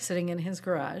sitting in his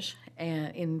garage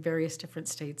and in various different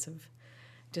states of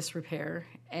disrepair.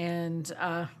 And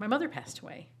my mother passed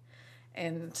away.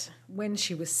 And when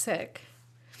she was sick,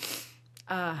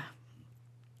 they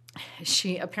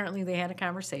had a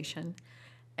conversation,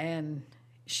 and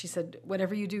she said,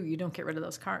 "Whatever you do, you don't get rid of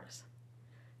those cars,"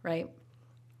 right?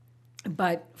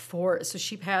 But so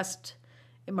she passed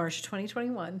in March of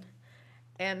 2021,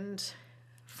 and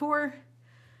for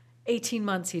 18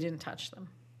 months he didn't touch them.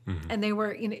 And they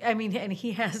were, and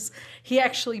he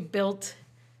actually built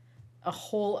a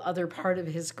whole other part of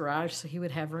his garage so he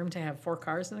would have room to have 4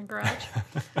 cars in a garage.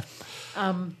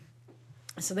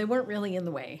 So they weren't really in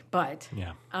the way, but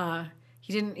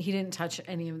he didn't touch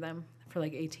any of them for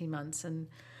like 18 months. And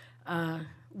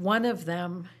one of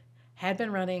them had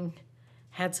been running,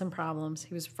 had some problems.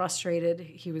 He was frustrated.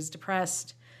 He was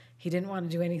depressed. He didn't want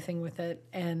to do anything with it.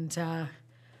 And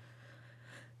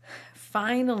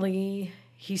finally,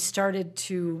 he started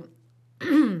to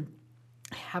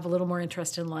have a little more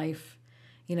interest in life.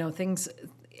 Things,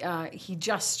 he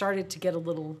just started to get a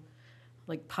little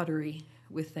like puttery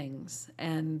with things.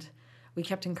 And we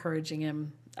kept encouraging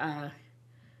him,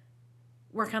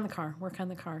 work on the car.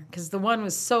 Because the one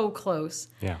was so close.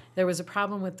 Yeah. There was a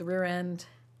problem with the rear end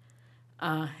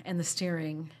and the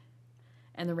steering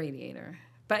and the radiator.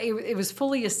 But it was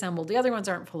fully assembled. The other ones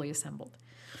aren't fully assembled.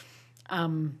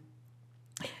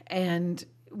 And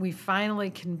we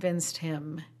finally convinced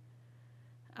him,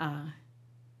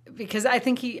 because I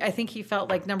think he felt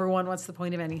like, number one, what's the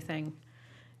point of anything?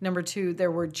 Number two,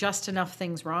 there were just enough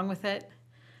things wrong with it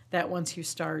that once you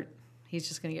start, he's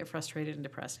just going to get frustrated and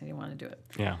depressed and he didn't want to do it.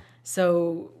 Yeah.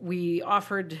 So we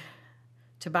offered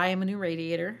to buy him a new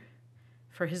radiator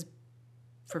for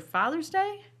Father's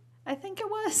Day, I think it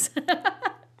was.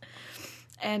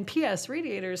 And P.S.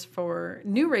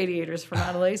 new radiators for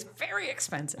Model A's, very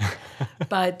expensive.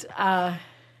 But,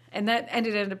 and that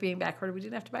ended up being backordered. We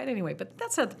didn't have to buy it anyway, but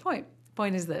that's not the point. The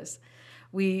point is this.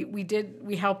 We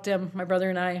helped him, my brother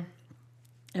and I,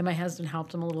 and my husband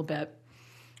helped him a little bit.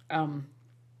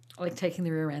 Like taking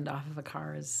the rear end off of a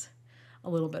car is a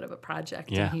little bit of a project.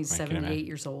 Yeah, and he's 78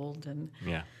 years old. And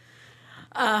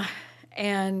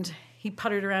and he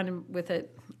puttered around with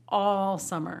it all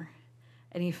summer.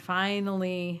 And he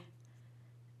finally,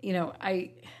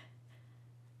 I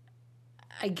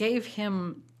gave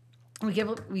him, we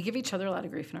give each other a lot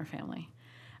of grief in our family.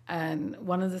 And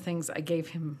one of the things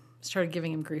started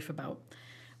giving him grief about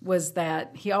was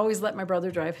that he always let my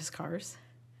brother drive his cars.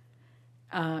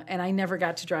 And I never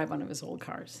got to drive one of his old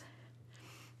cars.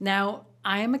 Now,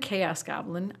 I am a chaos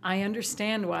goblin. I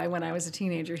understand why when I was a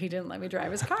teenager he didn't let me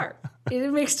drive his car.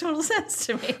 It makes total sense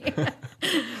to me.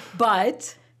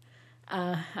 But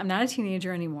I'm not a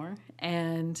teenager anymore,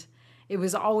 and it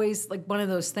was always like one of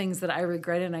those things that I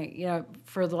regret. And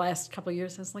for the last couple of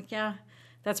years, I was like, yeah,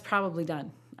 that's probably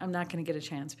done. I'm not going to get a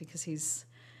chance because he's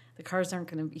not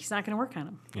going to work on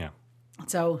them. Yeah.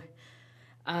 So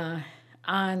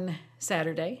on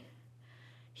Saturday,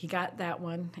 he got that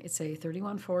one. It's a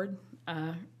 31 Ford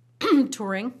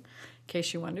Touring, in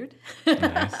case you wondered.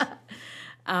 Nice.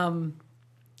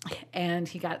 And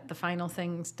he got the final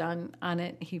things done on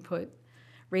it. He put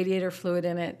radiator fluid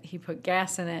in it. He put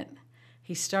gas in it.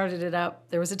 He started it up.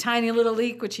 There was a tiny little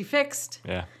leak, which he fixed.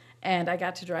 Yeah. And I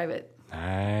got to drive it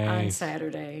on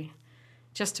Saturday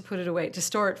just to put it away, to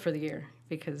store it for the year,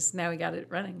 because now we got it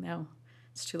running. Now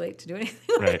it's too late to do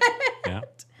anything with it. Yeah.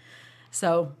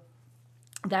 So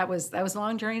that was a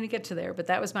long journey to get to there, but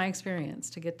that was my experience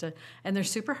to get to, and they're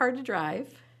super hard to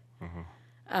drive.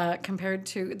 Compared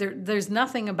to there's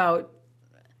nothing about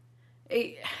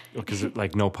because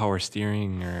like no power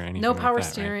steering or anything. No power like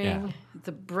that, steering. Right? Yeah.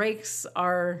 The brakes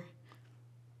are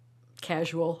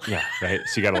casual. Yeah, right.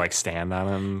 So you got to like stand on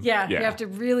them. Yeah, you have to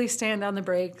really stand on the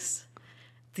brakes.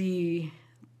 The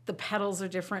pedals are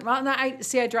different. Well, no, I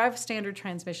drive a standard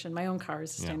transmission. My own car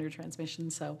is a standard transmission,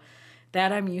 so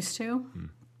that I'm used to.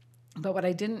 But what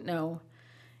I didn't know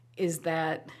is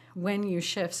that when you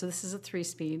shift, so this is a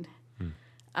 3-speed.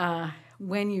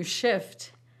 When you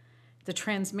shift, the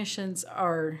transmissions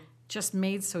are just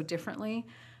made so differently.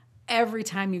 every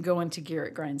time you go into gear,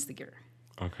 it grinds the gear.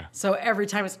 Okay. So every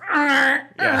time it's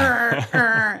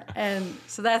and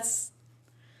so that's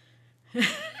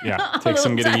Takes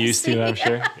some getting used to, I'm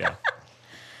sure. Yeah.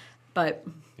 But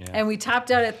and we topped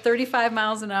out at 35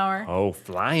 miles an hour. Oh,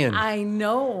 flying. I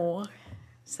know.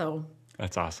 So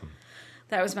That's awesome.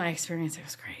 that was my experience. It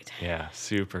was great. Yeah,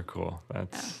 super cool.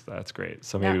 That's great.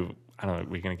 So maybe I don't know,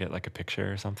 we're gonna get like a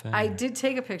picture or something? I did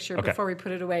take a picture Okay. before we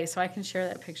put it away, so I can share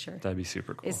that picture. That'd be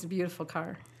super cool. It's a beautiful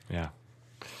car. Yeah.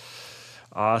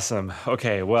 Awesome.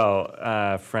 Okay.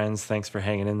 Well, friends, thanks for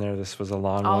hanging in there. This was a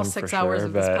long All one 6 for hours sure,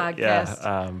 of this but podcast.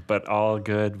 yeah, but all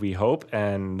good, we hope,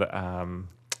 and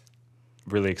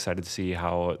really excited to see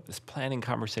how this planning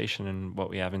conversation and what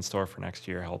we have in store for next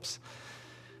year helps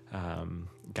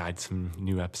guide some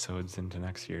new episodes into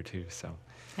next year too. So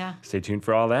Yeah. stay tuned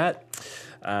for all that.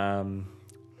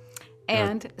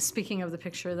 And speaking of the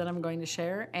picture that I'm going to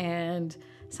share and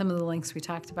some of the links we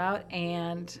talked about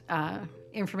and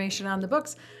information on the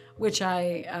books, which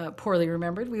I poorly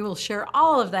remembered, we will share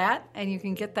all of that, and you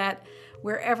can get that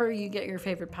wherever you get your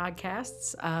favorite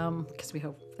podcasts, because we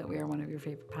hope that we are one of your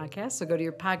favorite podcasts. So go to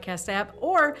your podcast app,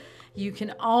 or you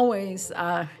can always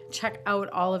check out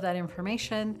all of that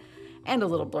information and a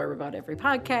little blurb about every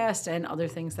podcast and other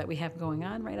things that we have going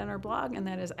on right on our blog, and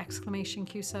that is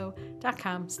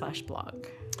exclamationqso.com/blog.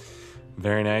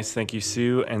 Very nice. Thank you,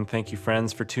 Sue. And thank you,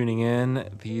 friends, for tuning in.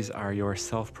 These are your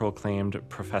self-proclaimed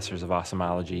professors of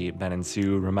awesomology, Ben and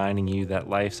Sue, reminding you that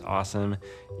life's awesome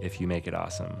if you make it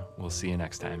awesome. We'll see you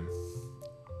next time.